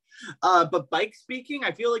another, but bike speaking,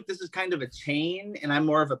 I feel like this is kind of a chain, and I'm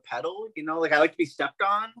more of a pedal. You know, like I like to be stepped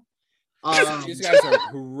on. These guys are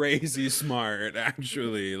crazy smart,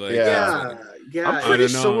 actually. Like, yeah. I'm pretty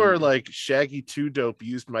don't know. sure like Shaggy 2 Dope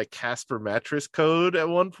used my Casper mattress code at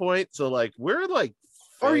one point. So like we're like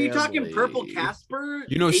Oh, are you talking family. Purple Casper?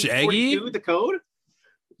 You know Shaggy? 842, the code?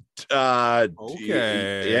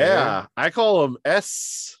 Okay. Yeah. I call him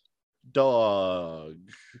S Dog.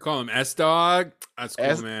 You call him S Dog? That's cool,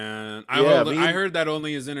 S- man. Yeah, I heard that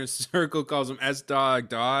only his inner circle calls him S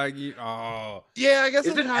Dog. Oh. Yeah, I guess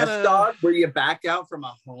Is I'm it kinda... S Dog where you back out from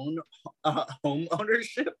a home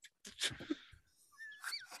ownership?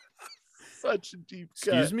 Such a deep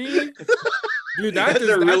cut. Excuse me? Dude, That's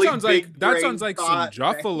a really sounds big like brain some thought,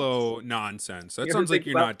 Juffalo nonsense. That You ever sounds like think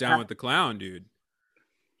you're about not down that? with the clown, dude.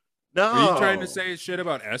 No. Are you trying to say shit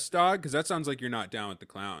about S Dog? Because that sounds like you're not down with the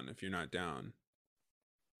clown if you're not down.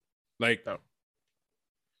 Like, No.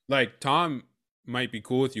 like Tom might be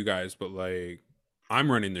cool with you guys, but like I'm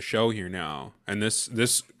running the show here now, and this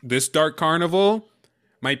Dark Carnival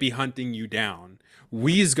might be hunting you down.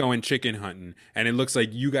 We's going chicken hunting, and it looks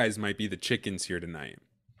like you guys might be the chickens here tonight.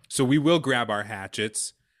 So we will grab our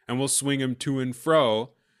hatchets and we'll swing them to and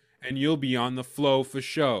fro, and you'll be on the flow for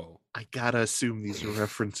show. I gotta assume these are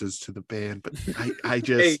references to the band, but I Hey,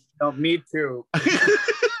 just no, me too.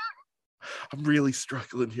 I'm really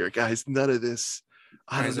struggling here, guys. None of this.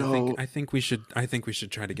 I Guys, don't know. I think we should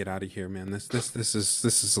try to get out of here, man. This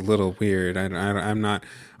is a little weird. I've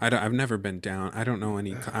never been down. I don't know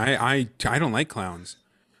any. I don't like clowns.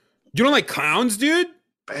 You don't like clowns, dude?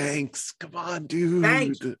 Banks, come on, dude.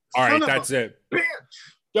 Banks. All right, Son of that's a it.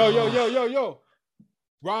 bitch. Yo.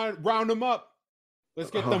 Round them up.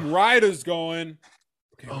 Let's get them riders going.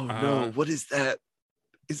 Okay, Oh no, what is that?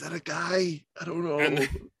 Is that a guy? I don't know. And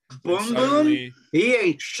Boom, boom. suddenly, He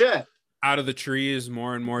ain't shit. out of the trees,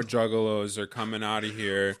 more and more juggalos are coming out of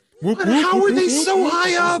here. But how are they so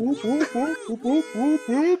high up?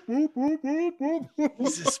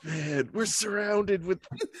 Jesus, man, we're surrounded with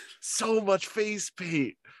so much face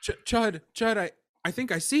paint. Chud, I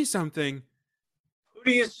think I see something. Who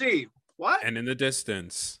do you see? What? And in the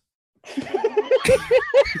distance,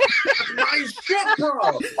 Nice shit, bro.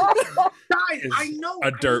 Guys, Is I know.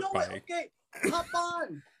 a dirt I know it. bike. Okay, hop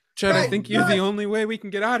on. Chud, I Right, think you're right. the only way we can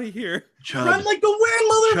get out of here. Run Chud, like the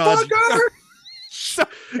wind, motherfucker.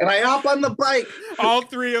 And I hop on the bike. All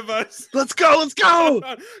three of us. let's go. Go,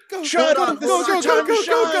 Shut go, up, go, this go, is go, our time go, to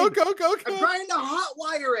go, shine. go. I'm trying to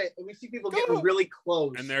hotwire it. And we see people Go. getting really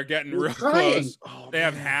close. And they're getting We're real trying. close. Oh, They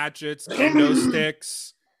have man. hatchets, kendo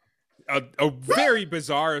sticks, a very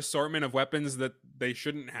bizarre assortment of weapons that they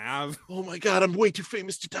shouldn't have. Oh my god, I'm way too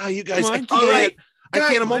famous to die, you guys. Come I on. can't. All right, I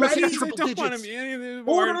can't. I'm guys, almost ready? at triple Don't want to digits. be anything Hold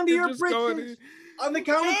more. on to your Just go britches. On the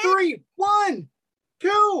count of 3. 1,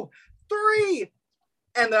 2, 3.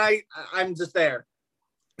 And then I'm just there.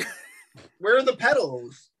 Where are the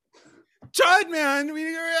pedals? Chud, man.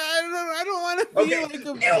 I don't want to be Okay. like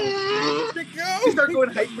a You start going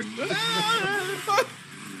hyper.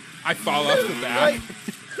 I fall off the back. Right.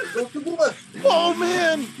 Go to the left. Oh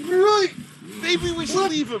man. Right. Maybe we should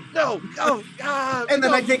leave him. No. Oh, God. And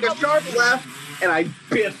then no, I take a sharp left and I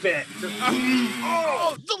biff it.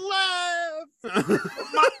 Oh, the left.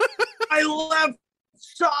 My left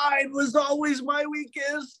side was always my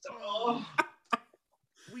weakest. Oh.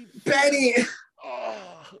 Benny,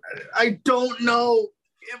 I don't know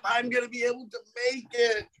if I'm going to be able to make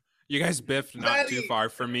it. You guys biffed not too Benny. far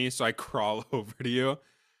from me, so I crawl over to you.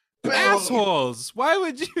 Benny. Assholes! Why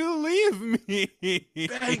would you leave me?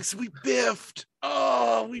 Thanks, we biffed.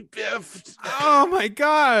 Oh, we biffed. Oh my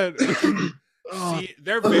god! Oh. See,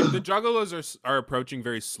 the juggalos are approaching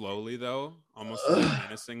very slowly, though, almost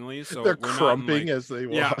menacingly. So They're we're crumping not as they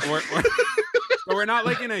walk. yeah, we're not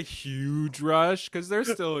like in a huge rush because they're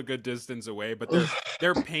still a good distance away. But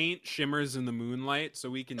their paint shimmers in the moonlight, so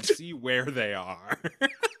we can see where they are.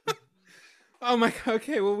 Oh my god!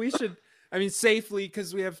 Okay, well we should. I mean, safely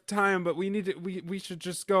because we have time, but we should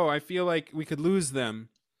just go. I feel like we could lose them.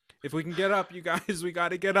 If we can get up, you guys, we got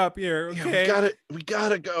to get up here. Okay. Yeah, we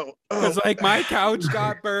gotta go. Because like my couch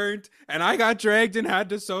got burnt and I got dragged and had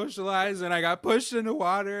to socialize and I got pushed in the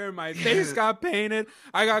water and my face got painted.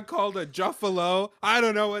 I got called a Juffalo. I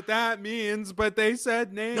don't know what that means, but they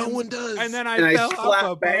said names. No one does. And then I And I fell off slapped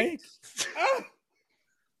a bike.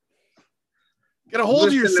 Get a hold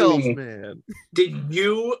of Listen to yourselves, me. man. Did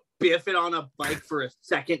you biff it on a bike for a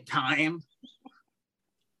second time?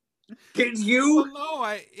 Did Well, you? no,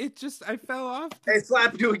 I fell off. I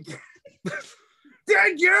slapped you again.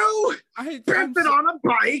 Did you biff it on a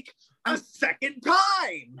bike a second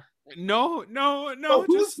time? No, So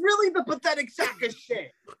who's really the pathetic sack of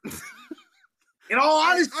shit? In all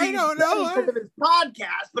honesty, I don't know. because of his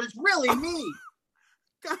podcast, but it's really me.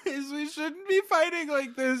 Guys, we shouldn't be fighting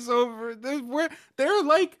like this over this. They're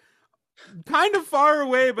like kind of far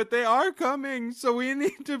away, but they are coming, so we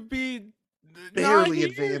need to be Barely not here.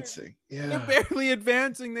 advancing. Yeah. They're barely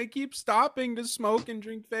advancing. They keep stopping to smoke and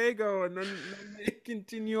drink Faygo, and then they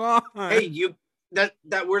continue on. Hey,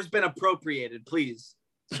 that word's been appropriated, please.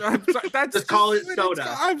 I'm sorry, that's Just call it what soda.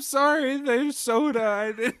 I'm sorry, there's soda.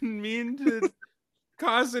 I didn't mean to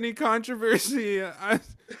cause any controversy. I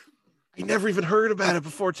never even heard about it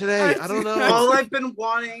before today. I don't know. All I've been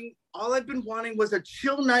wanting was a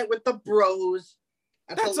chill night with the bros.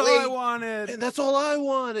 That's all I wanted. And that's all I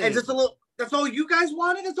wanted. And just a little. That's all you guys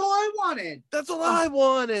wanted. That's all I wanted. That's all I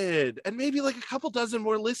wanted. And maybe like a couple dozen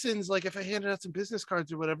more listens, like if I handed out some business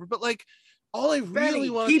cards or whatever. But like all I really Benny,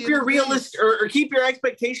 want. keep your realistic or keep your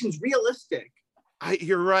expectations realistic.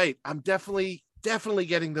 You're right. I'm definitely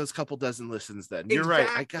getting those couple dozen listens then. You're right.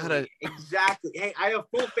 I gotta. Exactly. Hey, I have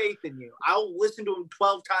full faith in you. I'll listen to them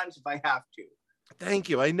 12 times if I have to. Thank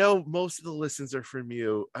you. I know most of the listens are from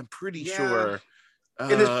you. I'm pretty sure. In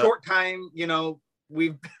this short time,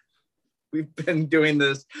 we've been doing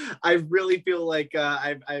this. I really feel like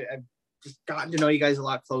I've just gotten to know you guys a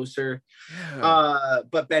lot closer. Yeah.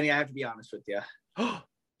 But Benny, I have to be honest with you.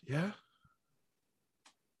 Yeah.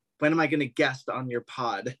 When am I going to guest on your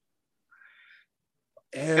pod?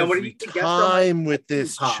 Every time with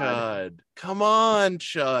this Chud. Come on,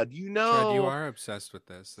 Chud. Chud, you are obsessed with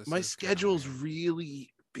this. My schedule's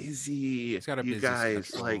really busy. It's got a you busy guys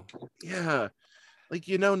schedule. like, yeah. Like,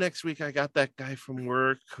 next week I got that guy from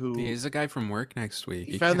work who He's a guy from work next week.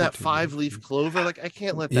 he You found that can't do 5-leaf clover. Like, I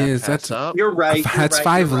can't let that Yes, pass up. You're right. That's you're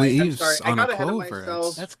 5 right, you're right. I'm leaves sorry. I on a got ahead of clover.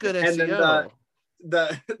 myself. That's good And then SEO.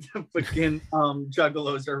 the fucking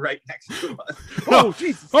juggalos are right next to us. Oh,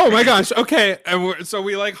 Jesus. Oh my gosh. Okay. And so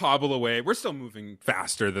we like hobble away. We're still moving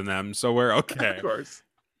faster than them, so we're okay. Of course.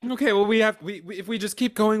 Okay, well we if we just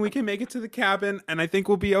keep going, we can make it to the cabin and I think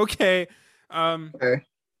we'll be okay. Okay.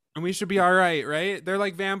 And we should be all right? They're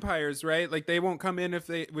like vampires, right? Like they won't come in if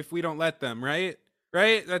we don't let them, right?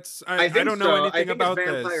 Right? That's I don't know so. anything about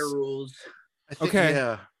it's vampire this. rules. I think, Okay.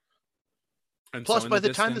 Yeah. And Plus, so in by the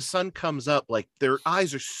time the distance- sun comes up, like their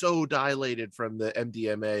eyes are so dilated from the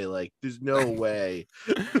MDMA, like there's no way.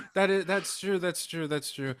 that's true.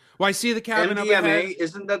 Well, I see the cabin up ahead. MDMA,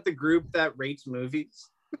 isn't that the group that rates movies?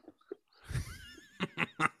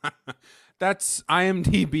 That's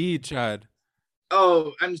IMDb, Chud.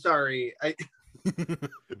 Oh, I'm sorry.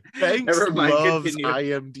 Thanks Never mind, loves continue.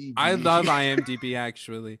 IMDb. I love IMDb,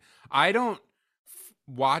 actually. I don't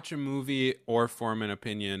watch a movie or form an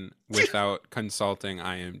opinion without consulting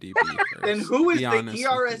IMDb first. Then who is Be the honest with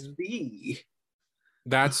you. ERSB?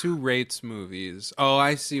 That's who rates movies. Oh,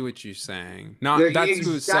 I see what you're saying. Not The that's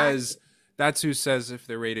who exact- says. That's who says if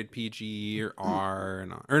they're rated PG or R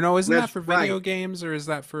and or no? Isn't that That's for video right. games or is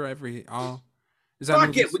that for every all? Is that Fuck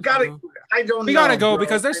movies it, we gotta. too? I don't. We know, gotta go bro.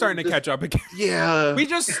 because they're I'm starting to just- catch up again. Yeah. We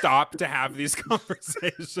just stopped to have these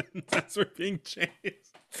conversations as we're being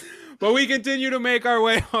chased. But we continue to make our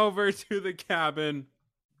way over to the cabin.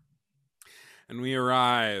 And we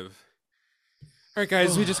arrive. All right,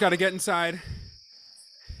 guys, we just got to get inside.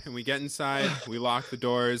 And we get inside. We lock the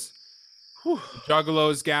doors.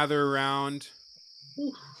 Juggalos gather around.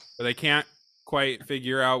 But they can't quite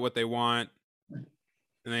figure out what they want.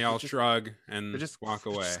 And they all shrug and just walk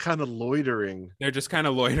away. Just kind of loitering. They're just kind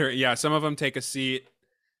of loitering. Yeah, some of them take a seat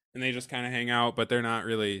and they just kind of hang out, but they're not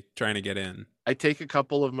really trying to get in. I take a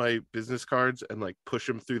couple of my business cards and like push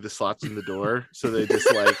them through the slots in the door so they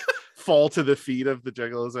just like fall to the feet of the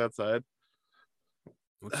juggalos outside.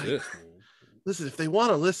 What's this? Listen, if they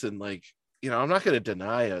want to listen, like, you know, I'm not going to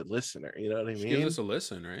deny a listener. You know what I mean? Give us a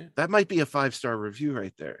listen, right? That might be a 5-star review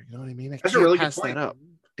right there. You know what I mean? That's a really good pass point. that up.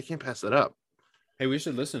 I can't pass that up. Hey, we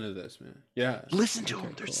should listen to this, man. Yeah. Listen to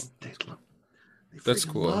them. Cool. That's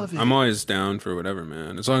cool. I'm always down for whatever,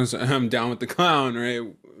 man. As long as I'm down with the clown, right?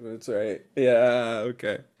 That's right. Yeah,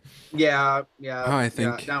 okay. Yeah. Oh, I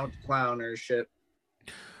think down with the clown or shit.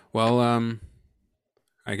 Well,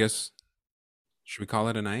 I guess should we call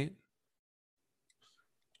it a night?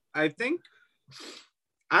 I think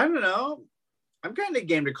I don't know. I'm kind of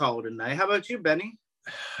game to call it a night. How about you, Benny?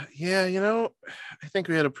 Yeah, you know, I think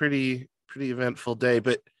we had a pretty eventful day,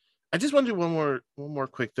 but I just want to do one more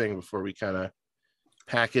quick thing before we kind of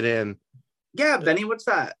pack it in. Yeah, Benny, what's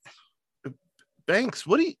that? Banks,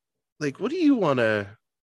 what do you want to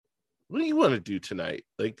do tonight?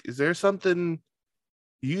 Like, is there something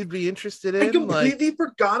you'd be interested in? I completely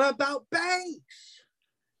forgot about Banks.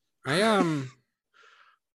 I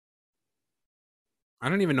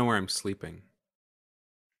don't even know where I'm sleeping.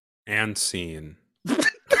 And scene. That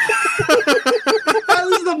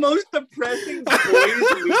was the most depressing boys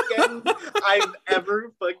weekend I've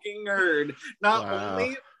ever fucking heard. Not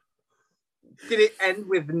only did it end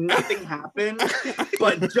with nothing happen,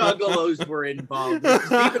 but juggalos were involved, which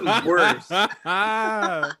is even worse.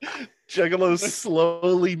 Juggalos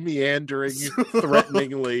slowly meandering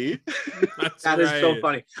threateningly. That is so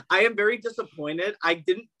funny. I am very disappointed. I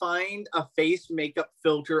didn't find a face makeup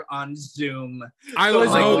filter on Zoom. I was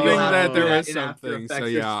hoping that there was something. So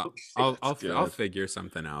yeah, I'll figure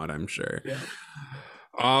something out, I'm sure. Yeah.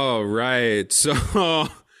 All right. So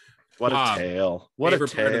what a tale. What a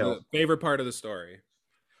tale. Favorite part of the story.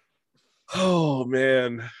 Oh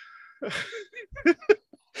man.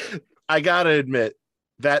 I gotta admit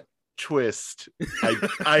that twist.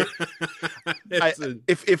 If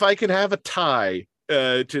I can have a tie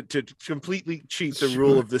to completely cheat the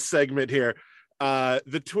rule of this segment here,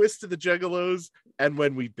 the twist of the juggalos and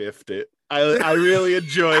when we biffed it. I really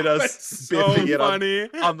enjoyed us biffing it on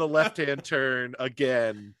the left-hand turn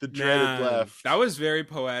again. The dreaded left. That was very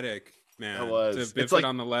poetic, man. It was. To biff it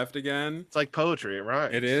on the left again. It's like poetry, it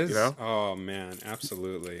rhymes. It is? You know? Oh man,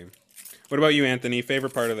 absolutely. What about you, Anthony?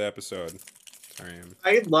 Favorite part of the episode? Sorry,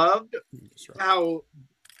 I loved how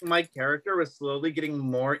my character was slowly getting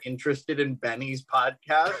more interested in Benny's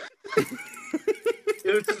podcast.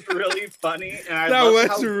 It was just really funny, and I love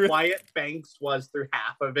how quiet Banks was through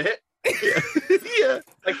half of it. Yeah.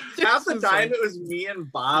 Like half the time it was me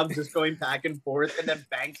and Bob just going back and forth, and then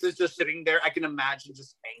Banks is just sitting there. I can imagine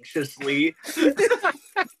just anxiously.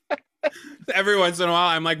 Every once in a while,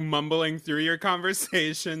 I'm like mumbling through your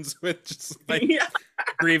conversations with just like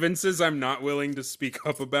grievances I'm not willing to speak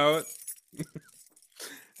up about.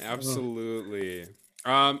 Absolutely.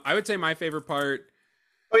 I would say my favorite part.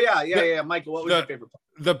 Oh yeah. Michael, what was your favorite part?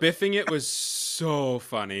 The biffing it was so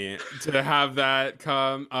funny to have that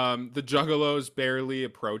come. The juggalos barely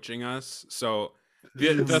approaching us, so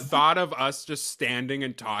the thought of us just standing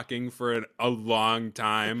and talking for a long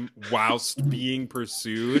time whilst being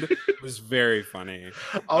pursued was very funny.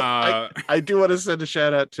 I do want to send a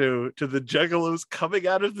shout out to the juggalos coming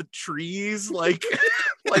out of the trees like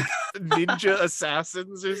ninja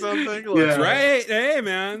assassins or something. Like, that's right. Hey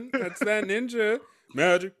man, that's that ninja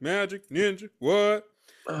magic ninja. What?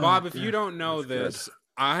 Bob, if you don't know this,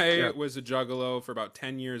 I was a juggalo for about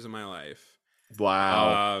 10 years of my life.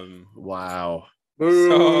 Wow. Wow.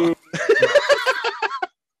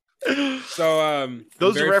 So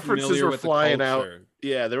those references were flying out.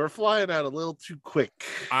 Yeah, they were flying out a little too quick.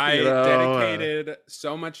 I dedicated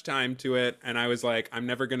so much time to it, and I was like, I'm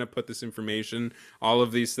never going to put this information, all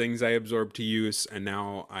of these things I absorbed to use, and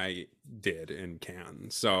now I did and can.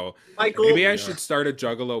 So Michael, maybe I should start a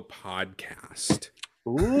Juggalo podcast.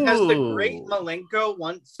 Ooh. As the great Malenko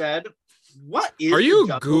once said, what is Are you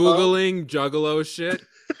Juggalo? Googling Juggalo shit?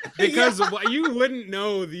 Because you wouldn't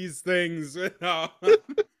know these things. Well,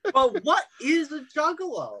 what is a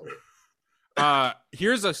Juggalo?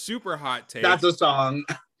 Here's a super hot take. That's a song.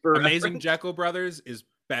 Amazing Jekyll Brothers is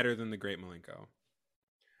better than the Great Malenko.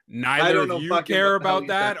 Neither don't of know you fucking care what the hell about you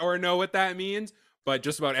that said. or know what that means, but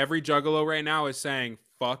just about every juggalo right now is saying,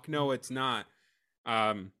 fuck no, it's not.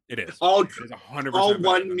 It is. All It is 100% all better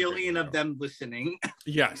 1 than million Dragon of Ball. them listening.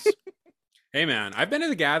 Yes. Hey man, I've been to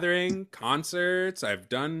the Gathering concerts. I've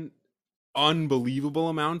done unbelievable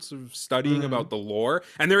amounts of studying about the lore,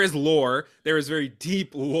 and there is lore. There is very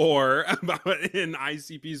deep lore about in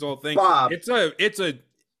ICP's whole thing. Bob. It's a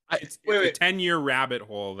Wait. 10-year rabbit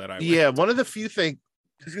hole that I went. Yeah, one of the few things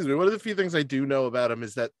I do know about them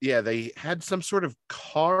is that they had some sort of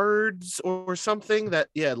cards or something that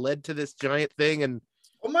led to this giant thing. And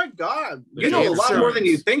Oh my God. The You know a Joker lot more than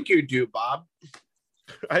you signs. think you do, Bob.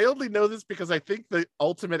 I only know this because I think the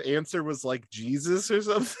ultimate answer was like Jesus or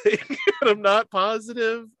something. And I'm not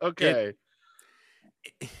positive. Okay.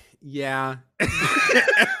 Yeah.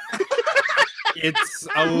 It's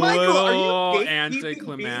a Michael, are little you gatekeeping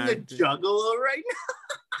anticlimactic. being a juggalo right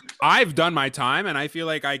now? I've done my time, and I feel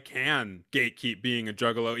like I can gatekeep being a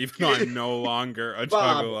juggalo, even though I'm no longer a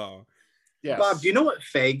Bob. juggalo. Yes. Bob, do you know what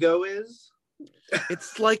Fago is?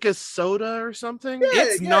 It's like a soda or something? Yeah.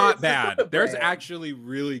 It's not it's a bad. soda There's brand. actually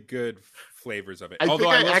really good flavors of it. I Although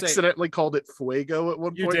think I will say, accidentally called it Fuego at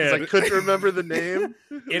one You point because I did. couldn't remember the name.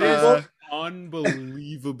 it is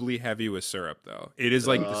unbelievably heavy with syrup, though. It is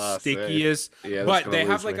like the Same. stickiest. Yeah, But they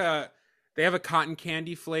have like they have a cotton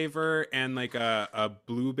candy flavor and like a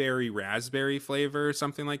blueberry raspberry flavor or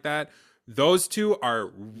something like that. Those two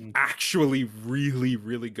are actually really,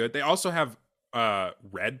 really good. They also have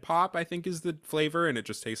red pop, I think is the flavor, and it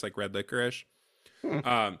just tastes like red licorice.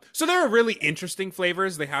 So there are really interesting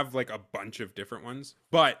flavors. They have like a bunch of different ones.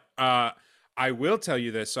 But I will tell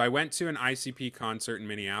you this. So I went to an ICP concert in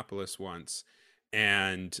Minneapolis once,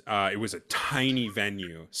 and it was a tiny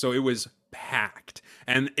venue. So it was packed,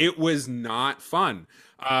 and it was not fun.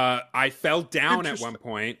 I fell down at one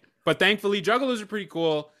point, but thankfully Juggalos are pretty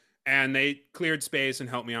cool, and they cleared space and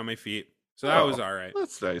helped me on my feet. So that was all right.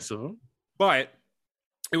 That's nice of them. But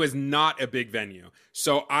it was not a big venue.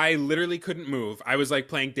 So I literally couldn't move. I was like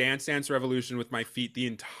playing Dance Dance Revolution with my feet the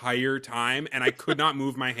entire time, and I could not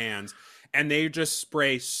move my hands. And they just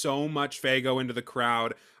spray so much Fago into the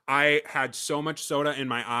crowd. I had so much soda in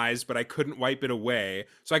my eyes, but I couldn't wipe it away.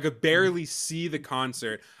 So I could barely see the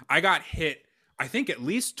concert. I got hit, I think at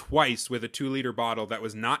least twice with a 2-liter bottle that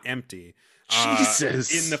was not empty.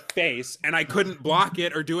 Jesus. In the face, and I couldn't block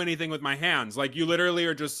it or do anything with my hands. Like, you literally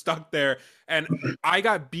are just stuck there, and I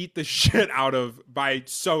got beat the shit out of by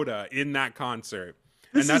soda in that concert.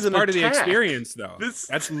 This And that's is an part of the attack. experience, though. This-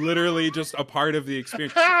 That's literally just a part of the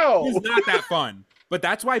experience. How? It's not that fun. But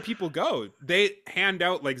that's why people go. They hand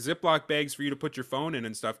out like Ziploc bags for you to put your phone in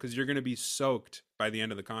and stuff because you're going to be soaked by the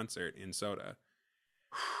end of the concert in soda.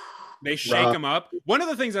 They shake them up. One of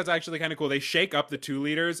the things that's actually kind of cool, they shake up the 2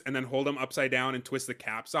 liters and then hold them upside down and twist the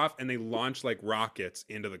caps off, and they launch like rockets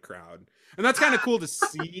into the crowd. And that's kind of cool to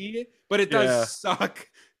see, but it does suck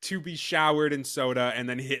to be showered in soda and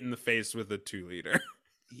then hit in the face with a 2-liter.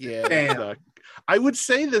 Yeah, Damn. that sucked. I would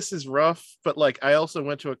say this is rough, but like I also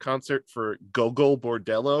went to a concert for Gogol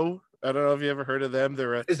Bordello. I don't know if you ever heard of them.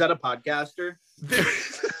 Is that a podcaster?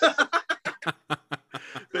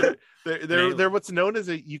 They're what's known as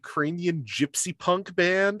a Ukrainian gypsy punk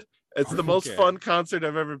band. It's the most Okay. fun concert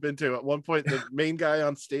I've ever been to. At one point, the main guy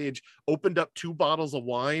on stage opened up 2 bottles of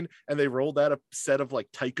wine, and they rolled out a set of like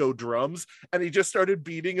taiko drums, and he just started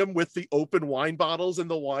beating them with the open wine bottles, and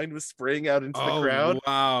the wine was spraying out into the crowd.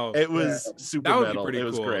 Wow. It was super That would metal. be pretty It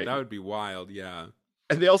was cool. great. That would be wild, yeah.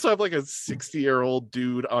 And they also have like a 60-year-old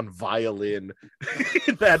dude on violin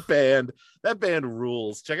in that band. That band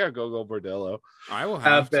rules. Check out Gogol Bordello. I will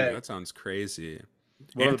have to. bet. That sounds crazy.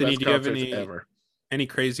 One of the Anthony, best do you have concerts ever. any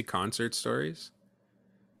crazy concert stories?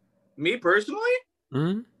 Me personally?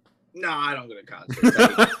 Mm-hmm. No, I don't go to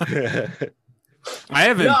concerts. I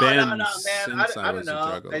haven't No, been no, man. since I I don't was a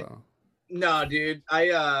know. juggalo. No, dude. I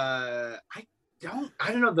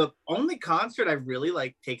don't know. The only concert I really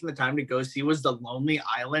like taking the time to go see was the Lonely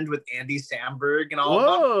Island with Andy Samberg and all of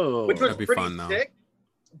them, Whoa. which was That'd be pretty fun, though. sick.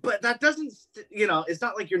 But that doesn't, it's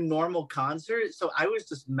not like your normal concert. So I was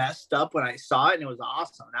just messed up when I saw it, and it was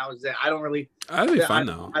awesome. That was it. I don't really. That'd be fun,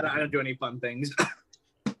 though. I don't do any fun things.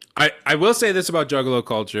 I will say this about juggalo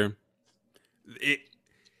culture.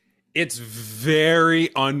 It's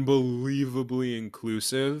very unbelievably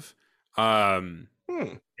inclusive.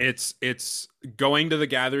 It's going to the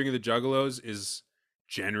gathering of the juggalos is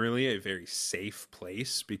generally a very safe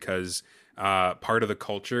place because part of the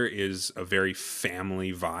culture is a very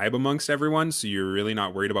family vibe amongst everyone. So you're really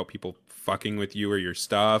not worried about people fucking with you or your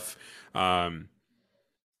stuff. And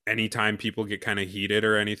anytime people get kind of heated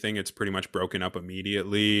or anything, it's pretty much broken up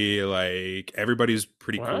immediately. Like everybody's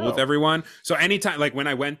pretty cool with everyone. So anytime, like when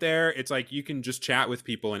I went there, it's like you can just chat with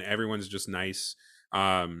people and everyone's just nice.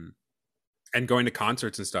 And going to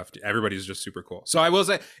concerts and stuff, everybody's just super cool. So I will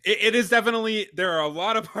say it is definitely, there are a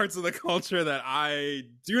lot of parts of the culture that I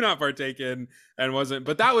do not partake in and wasn't,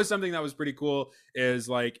 but that was something that was pretty cool, is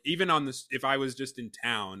like, even on this, if I was just in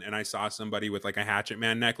town and I saw somebody with like a Hatchet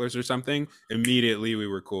Man necklace or something, immediately we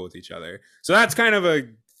were cool with each other. So that's kind of a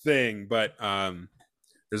thing, but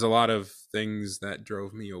there's a lot of things that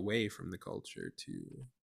drove me away from the culture too,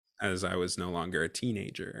 as I was no longer a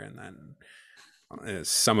teenager, and then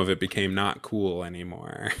some of it became not cool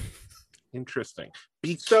anymore. Interesting.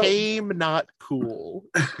 Became not cool.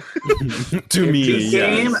 To me,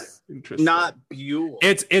 became yes. not Buell.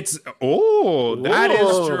 That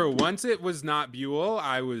is true. Once it was not Buell,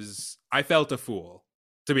 I felt a fool,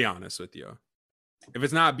 to be honest with you. If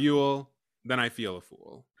it's not Buell, then I feel a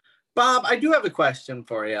fool. Bob, I do have a question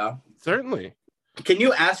for you. Certainly. Can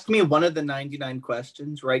you ask me one of the 99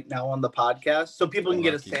 questions right now on the podcast so people can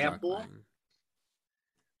get a sample?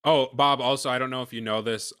 Oh, Bob, also, I don't know if you know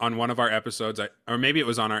this, on one of our episodes, or maybe it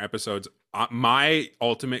was on our episodes, my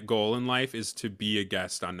ultimate goal in life is to be a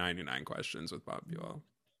guest on 99 Questions with Bob Buell.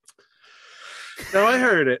 No, I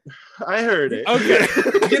heard it. Okay.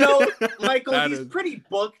 You know, Michael, he's pretty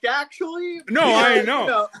booked, actually. No, I know. You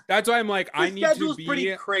know, that's why I'm like, I need to be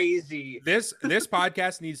pretty crazy. This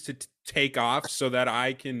podcast needs to take off so that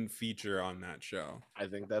I can feature on that show. I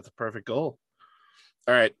think that's a perfect goal.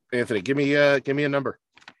 All right, Anthony, give me a number.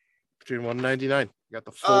 Between 199. You got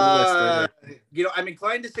the full list right there. You know, I'm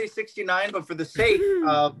inclined to say 69, but for the sake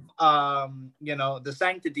of you know, the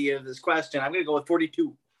sanctity of this question, I'm gonna go with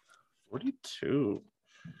 42. 42.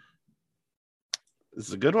 This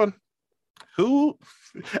is a good one. Who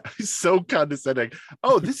is so condescending?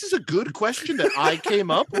 Oh, this is a good question that I came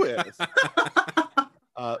up with.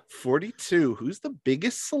 42. Who's the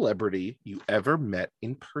biggest celebrity you ever met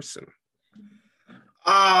in person?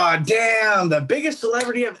 Ah, damn, the biggest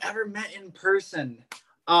celebrity I've ever met in person.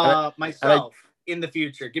 Myself in the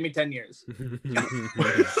future. Give me 10 years.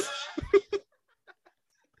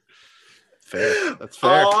 Fair. That's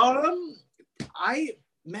fair. I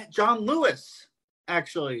met John Lewis,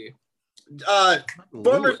 actually. John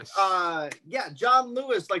Lewis,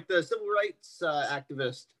 like the civil rights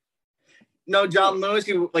activist. No, John Lewis,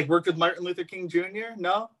 he like worked with Martin Luther King Jr.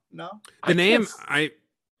 No. The name,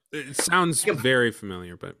 it sounds very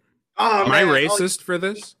familiar, but am I racist for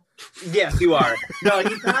this? Yes, you are. No,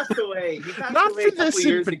 he passed away. Not for this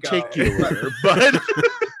in particular, but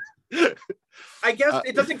I guess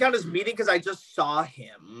it doesn't count as meeting because I just saw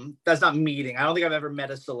him. That's not meeting. I don't think I've ever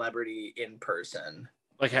met a celebrity in person.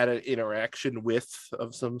 Like had an interaction with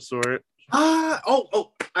of some sort.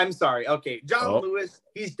 I'm sorry. Okay, John Lewis,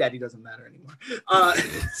 he's dead. He doesn't matter anymore.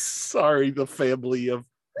 Sorry, the family of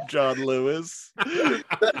John Lewis.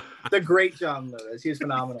 the great John Lewis. He's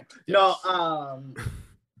phenomenal. Yes. No,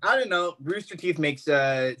 I don't know. Rooster Teeth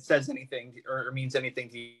says anything or means anything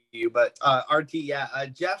to you, but RT,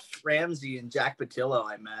 Jeff Ramsey and Jack Patillo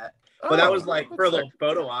I met. But that was like for a little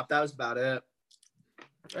photo op. That was about it.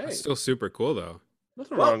 Hey. Still super cool though.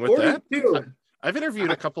 Nothing wrong with that. I've interviewed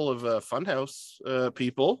a couple of Funhouse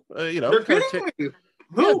people. They're kidding me.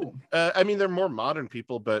 Who? Yeah, I mean, they're more modern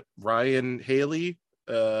people, but Ryan Haley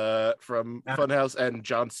from Funhouse and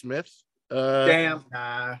John Smith. Damn,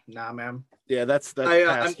 nah, man. Yeah, that's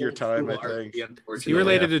past your time, I think. Is he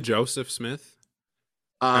related to Joseph Smith?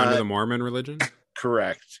 Under the Mormon religion?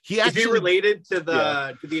 Correct. Is he related to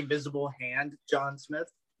the Invisible Hand, John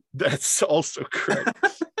Smith? That's also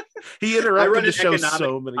correct. He interrupted the show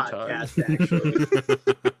so many times.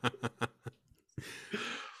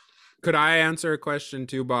 Could I answer a question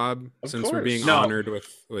too, Bob? Since we're being honored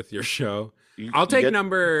with your show. I'll take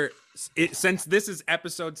since this is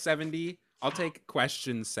episode 70, I'll take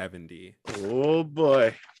question 70. Oh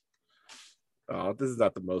boy. Oh, this is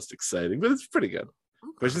not the most exciting, but it's pretty good.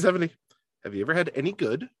 Okay. Question 70. Have you ever had any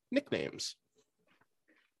good nicknames?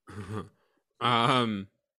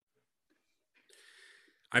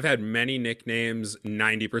 I've had many nicknames,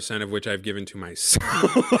 90% of which I've given to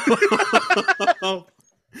myself.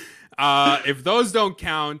 If those don't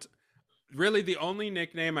count, really the only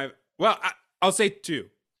nickname I'll say two.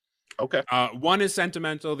 Okay. One is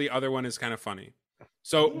sentimental. The other one is kind of funny.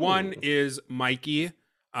 So one is Mikey.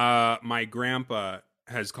 My grandpa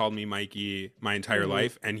has called me Mikey my entire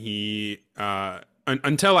life. And he,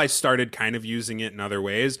 until I started kind of using it in other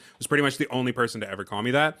ways, was pretty much the only person to ever call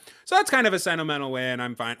me that. So that's kind of a sentimental way, and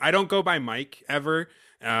I'm fine. I don't go by Mike ever.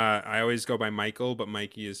 I always go by Michael, but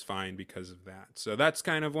Mikey is fine because of that. So that's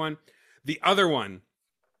kind of one. The other one.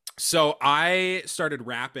 So I started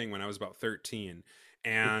rapping when I was about 13,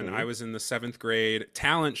 and I was in the 7th grade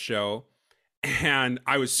talent show, and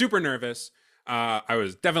I was super nervous. I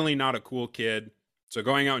was definitely not a cool kid. So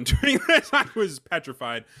going out and doing this, I was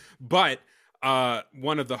petrified. But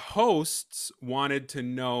one of the hosts wanted to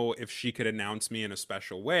know if she could announce me in a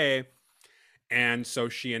special way. And so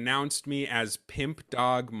she announced me as Pimp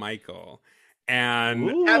Dog Michael. And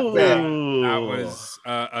that was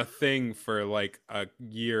a thing for like a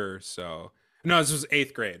year or so. No, this was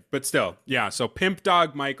 8th grade, but still, yeah. So Pimp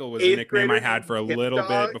Dog Michael was a nickname I had for a little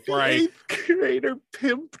bit before 8th grader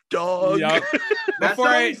Pimp Dog. Yep. That Before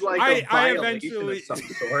sounds like a I violation eventually of some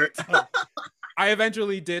sort. I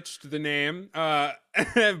eventually ditched the name,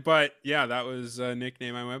 but yeah, that was a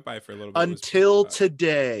nickname I went by for a little bit. Until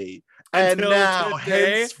today. And Until now,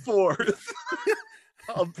 today. henceforth,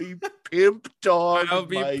 I'll be Pimp Dog I'll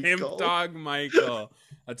be Michael. Pimp Dog Michael.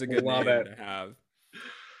 That's a good Love name it. to have.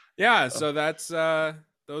 Yeah, so that's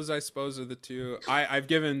those I suppose are the two. I've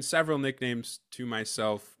given several nicknames to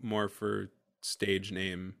myself more for stage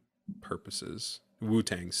name purposes,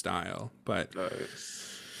 Wu-Tang style, but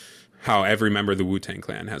how every member of the Wu-Tang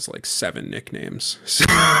Clan has like 7 nicknames. So,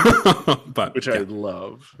 but Which I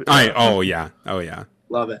love. Oh yeah.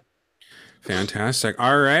 Love it. Fantastic.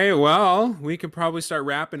 All right. Well, we could probably start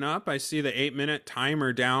wrapping up. I see the 8-minute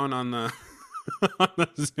timer down on the on the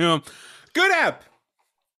Zoom. Good app.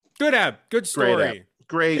 Good story.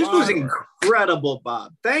 Great. This was incredible,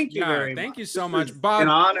 Bob. Thank you very much. Thank you so This much, was Bob. An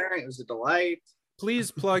honor. It was a delight.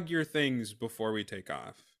 Please plug your things before we take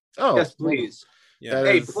off. Oh, Yes, please. Yeah.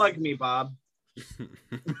 Hey, plug me, Bob.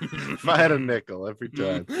 If I had a nickel every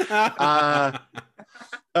time.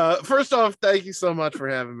 First off, thank you so much for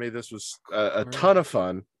having me. This was a ton of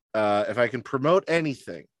fun. If I can promote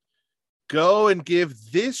anything, go and give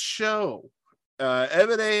this show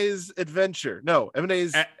M&A's Adventure. No,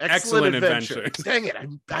 M&A's Excellent Adventure. Dang it.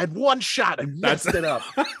 I had one shot. I messed it up.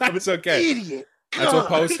 That's okay. Idiot. That's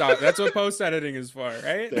what post editing is for,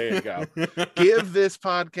 right? There you go. Give this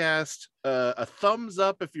podcast a thumbs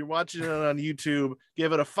up if you're watching it on YouTube.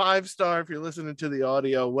 Give it a 5-star if you're listening to the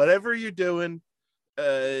audio. Whatever you're doing,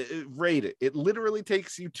 rate it. It literally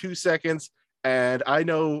takes you 2 seconds. And I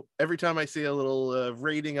know every time I see a little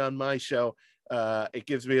rating on my show, it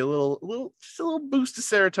gives me a little boost of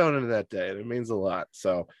serotonin in that day, and it means a lot.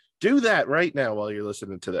 So do that right now while you're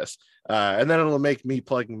listening to this, and then it'll make me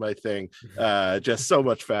plugging my thing just so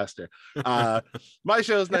much faster. My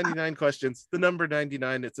show is 99 Questions, the number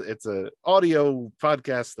 99. It's a audio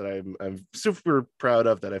podcast that I'm super proud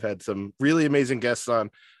of, that I've had some really amazing guests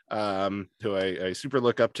on, who I super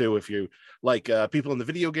look up to. If you like people in the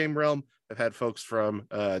video game realm, I've had folks from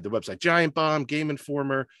the website Giant Bomb, Game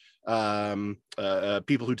Informer,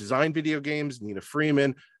 people who design video games, Nina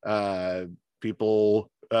Freeman,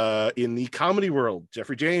 people in the comedy world,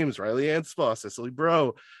 Jeffrey James, Riley Anspaugh, Cecily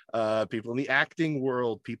Bro, people in the acting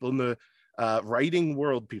world, people in the writing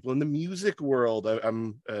world, people in the music world.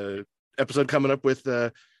 I'm episode coming up with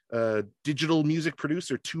digital music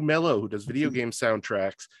producer Too Mellow, who does video game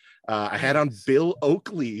soundtracks. I had on Bill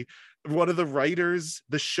Oakley, one of the writers,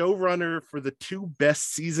 the showrunner for the 2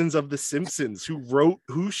 best seasons of The Simpsons, who wrote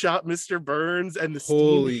Who Shot Mr. Burns and the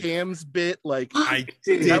Steamed Hams bit. Like, I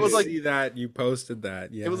did that was like, see that you posted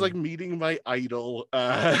that. Yeah, it was like meeting my idol.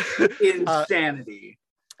 Insanity.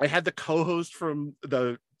 I had the co-host from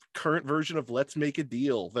the current version of Let's Make a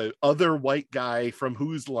Deal, the other white guy from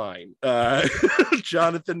Who's Line,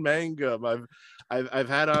 Jonathan Mangum. I've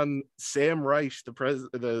had on Sam Reich,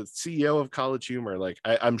 the CEO of College Humor. Like,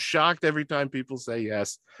 I'm shocked every time people say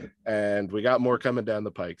yes, and we got more coming down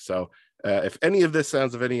the pike. So if any of this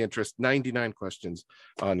sounds of any interest, 99 Questions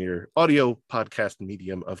on your audio podcast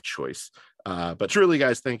medium of choice. But truly,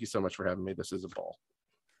 guys, thank you so much for having me. This is a ball.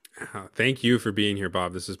 Thank you for being here,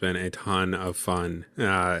 Bob. This has been a ton of fun.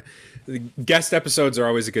 Guest episodes are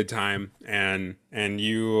always a good time, and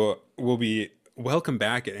you will be welcome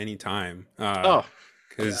back at any time.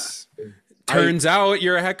 Because turns out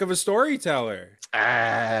you're a heck of a storyteller.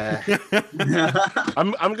 I'm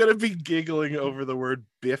gonna be giggling over the word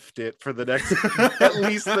biffed it for the next at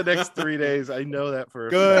least the next 3 days. I know that for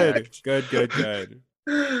a fact. Good.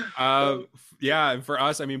 Yeah, and for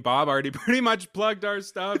us, I mean, Bob already pretty much plugged our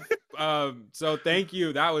stuff. So thank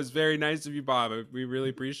you. That was very nice of you, Bob. We really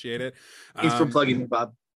appreciate it. Thanks for plugging me,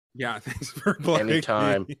 Bob. Yeah, thanks for plugging.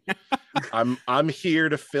 Anytime. I'm here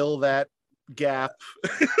to fill that gap.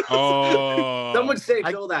 Some would say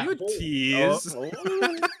fill that you hole. tease.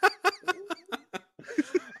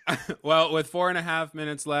 Well, with 4.5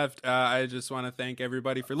 minutes left, I just want to thank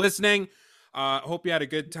everybody for listening. Hope you had a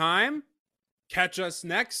good time. Catch us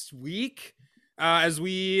next week as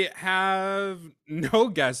we have no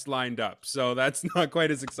guests lined up. So that's not quite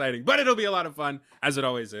as exciting, but it'll be a lot of fun, as it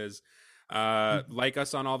always is. Like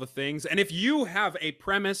us on all the things. And if you have a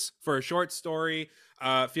premise for a short story,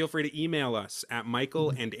 feel free to email us at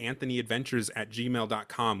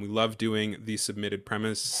michaelandanthonyadventures@gmail.com. We love doing the submitted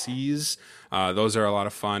premises. Those are a lot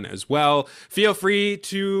of fun as well. Feel free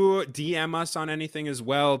to DM us on anything as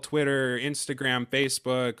well. Twitter, Instagram,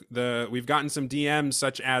 Facebook. We've gotten some DMs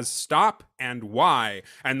such as stop and why,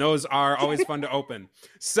 and those are always fun to open.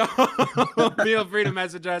 So feel free to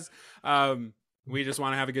message us. We just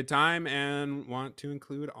want to have a good time and want to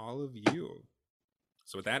include all of you.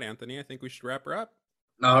 So with that, Anthony, I think we should wrap her up.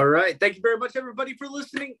 All right. Thank you very much, everybody, for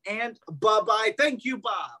listening. And bye-bye. Thank you,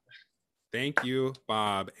 Bob. Thank you,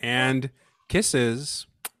 Bob. And kisses.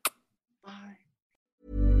 Bye.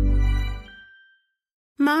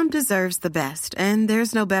 Mom deserves the best, and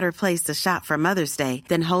there's no better place to shop for Mother's Day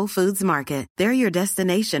than Whole Foods Market. They're your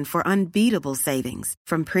destination for unbeatable savings,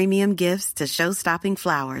 from premium gifts to show-stopping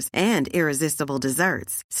flowers and irresistible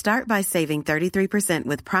desserts. Start by saving 33%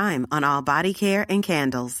 with Prime on all body care and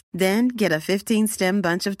candles. Then get a 15-stem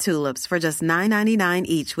bunch of tulips for just $9.99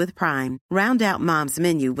 each with Prime. Round out Mom's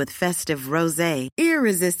menu with festive rosé,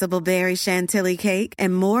 irresistible berry chantilly cake,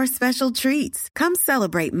 and more special treats. Come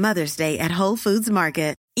celebrate Mother's Day at Whole Foods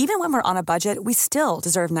Market. Even when we're on a budget, we still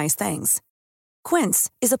deserve nice things. Quince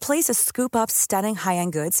is a place to scoop up stunning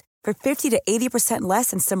high-end goods for 50 to 80%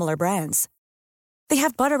 less than similar brands. They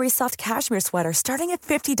have buttery soft cashmere sweaters starting at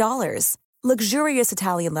 $50, luxurious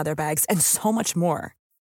Italian leather bags, and so much more.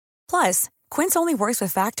 Plus, Quince only works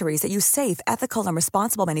with factories that use safe, ethical, and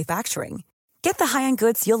responsible manufacturing. Get the high-end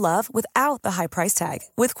goods you'll love without the high price tag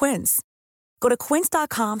with Quince. Go to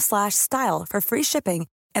quince.com/style for free shipping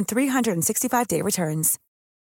and 365-day returns.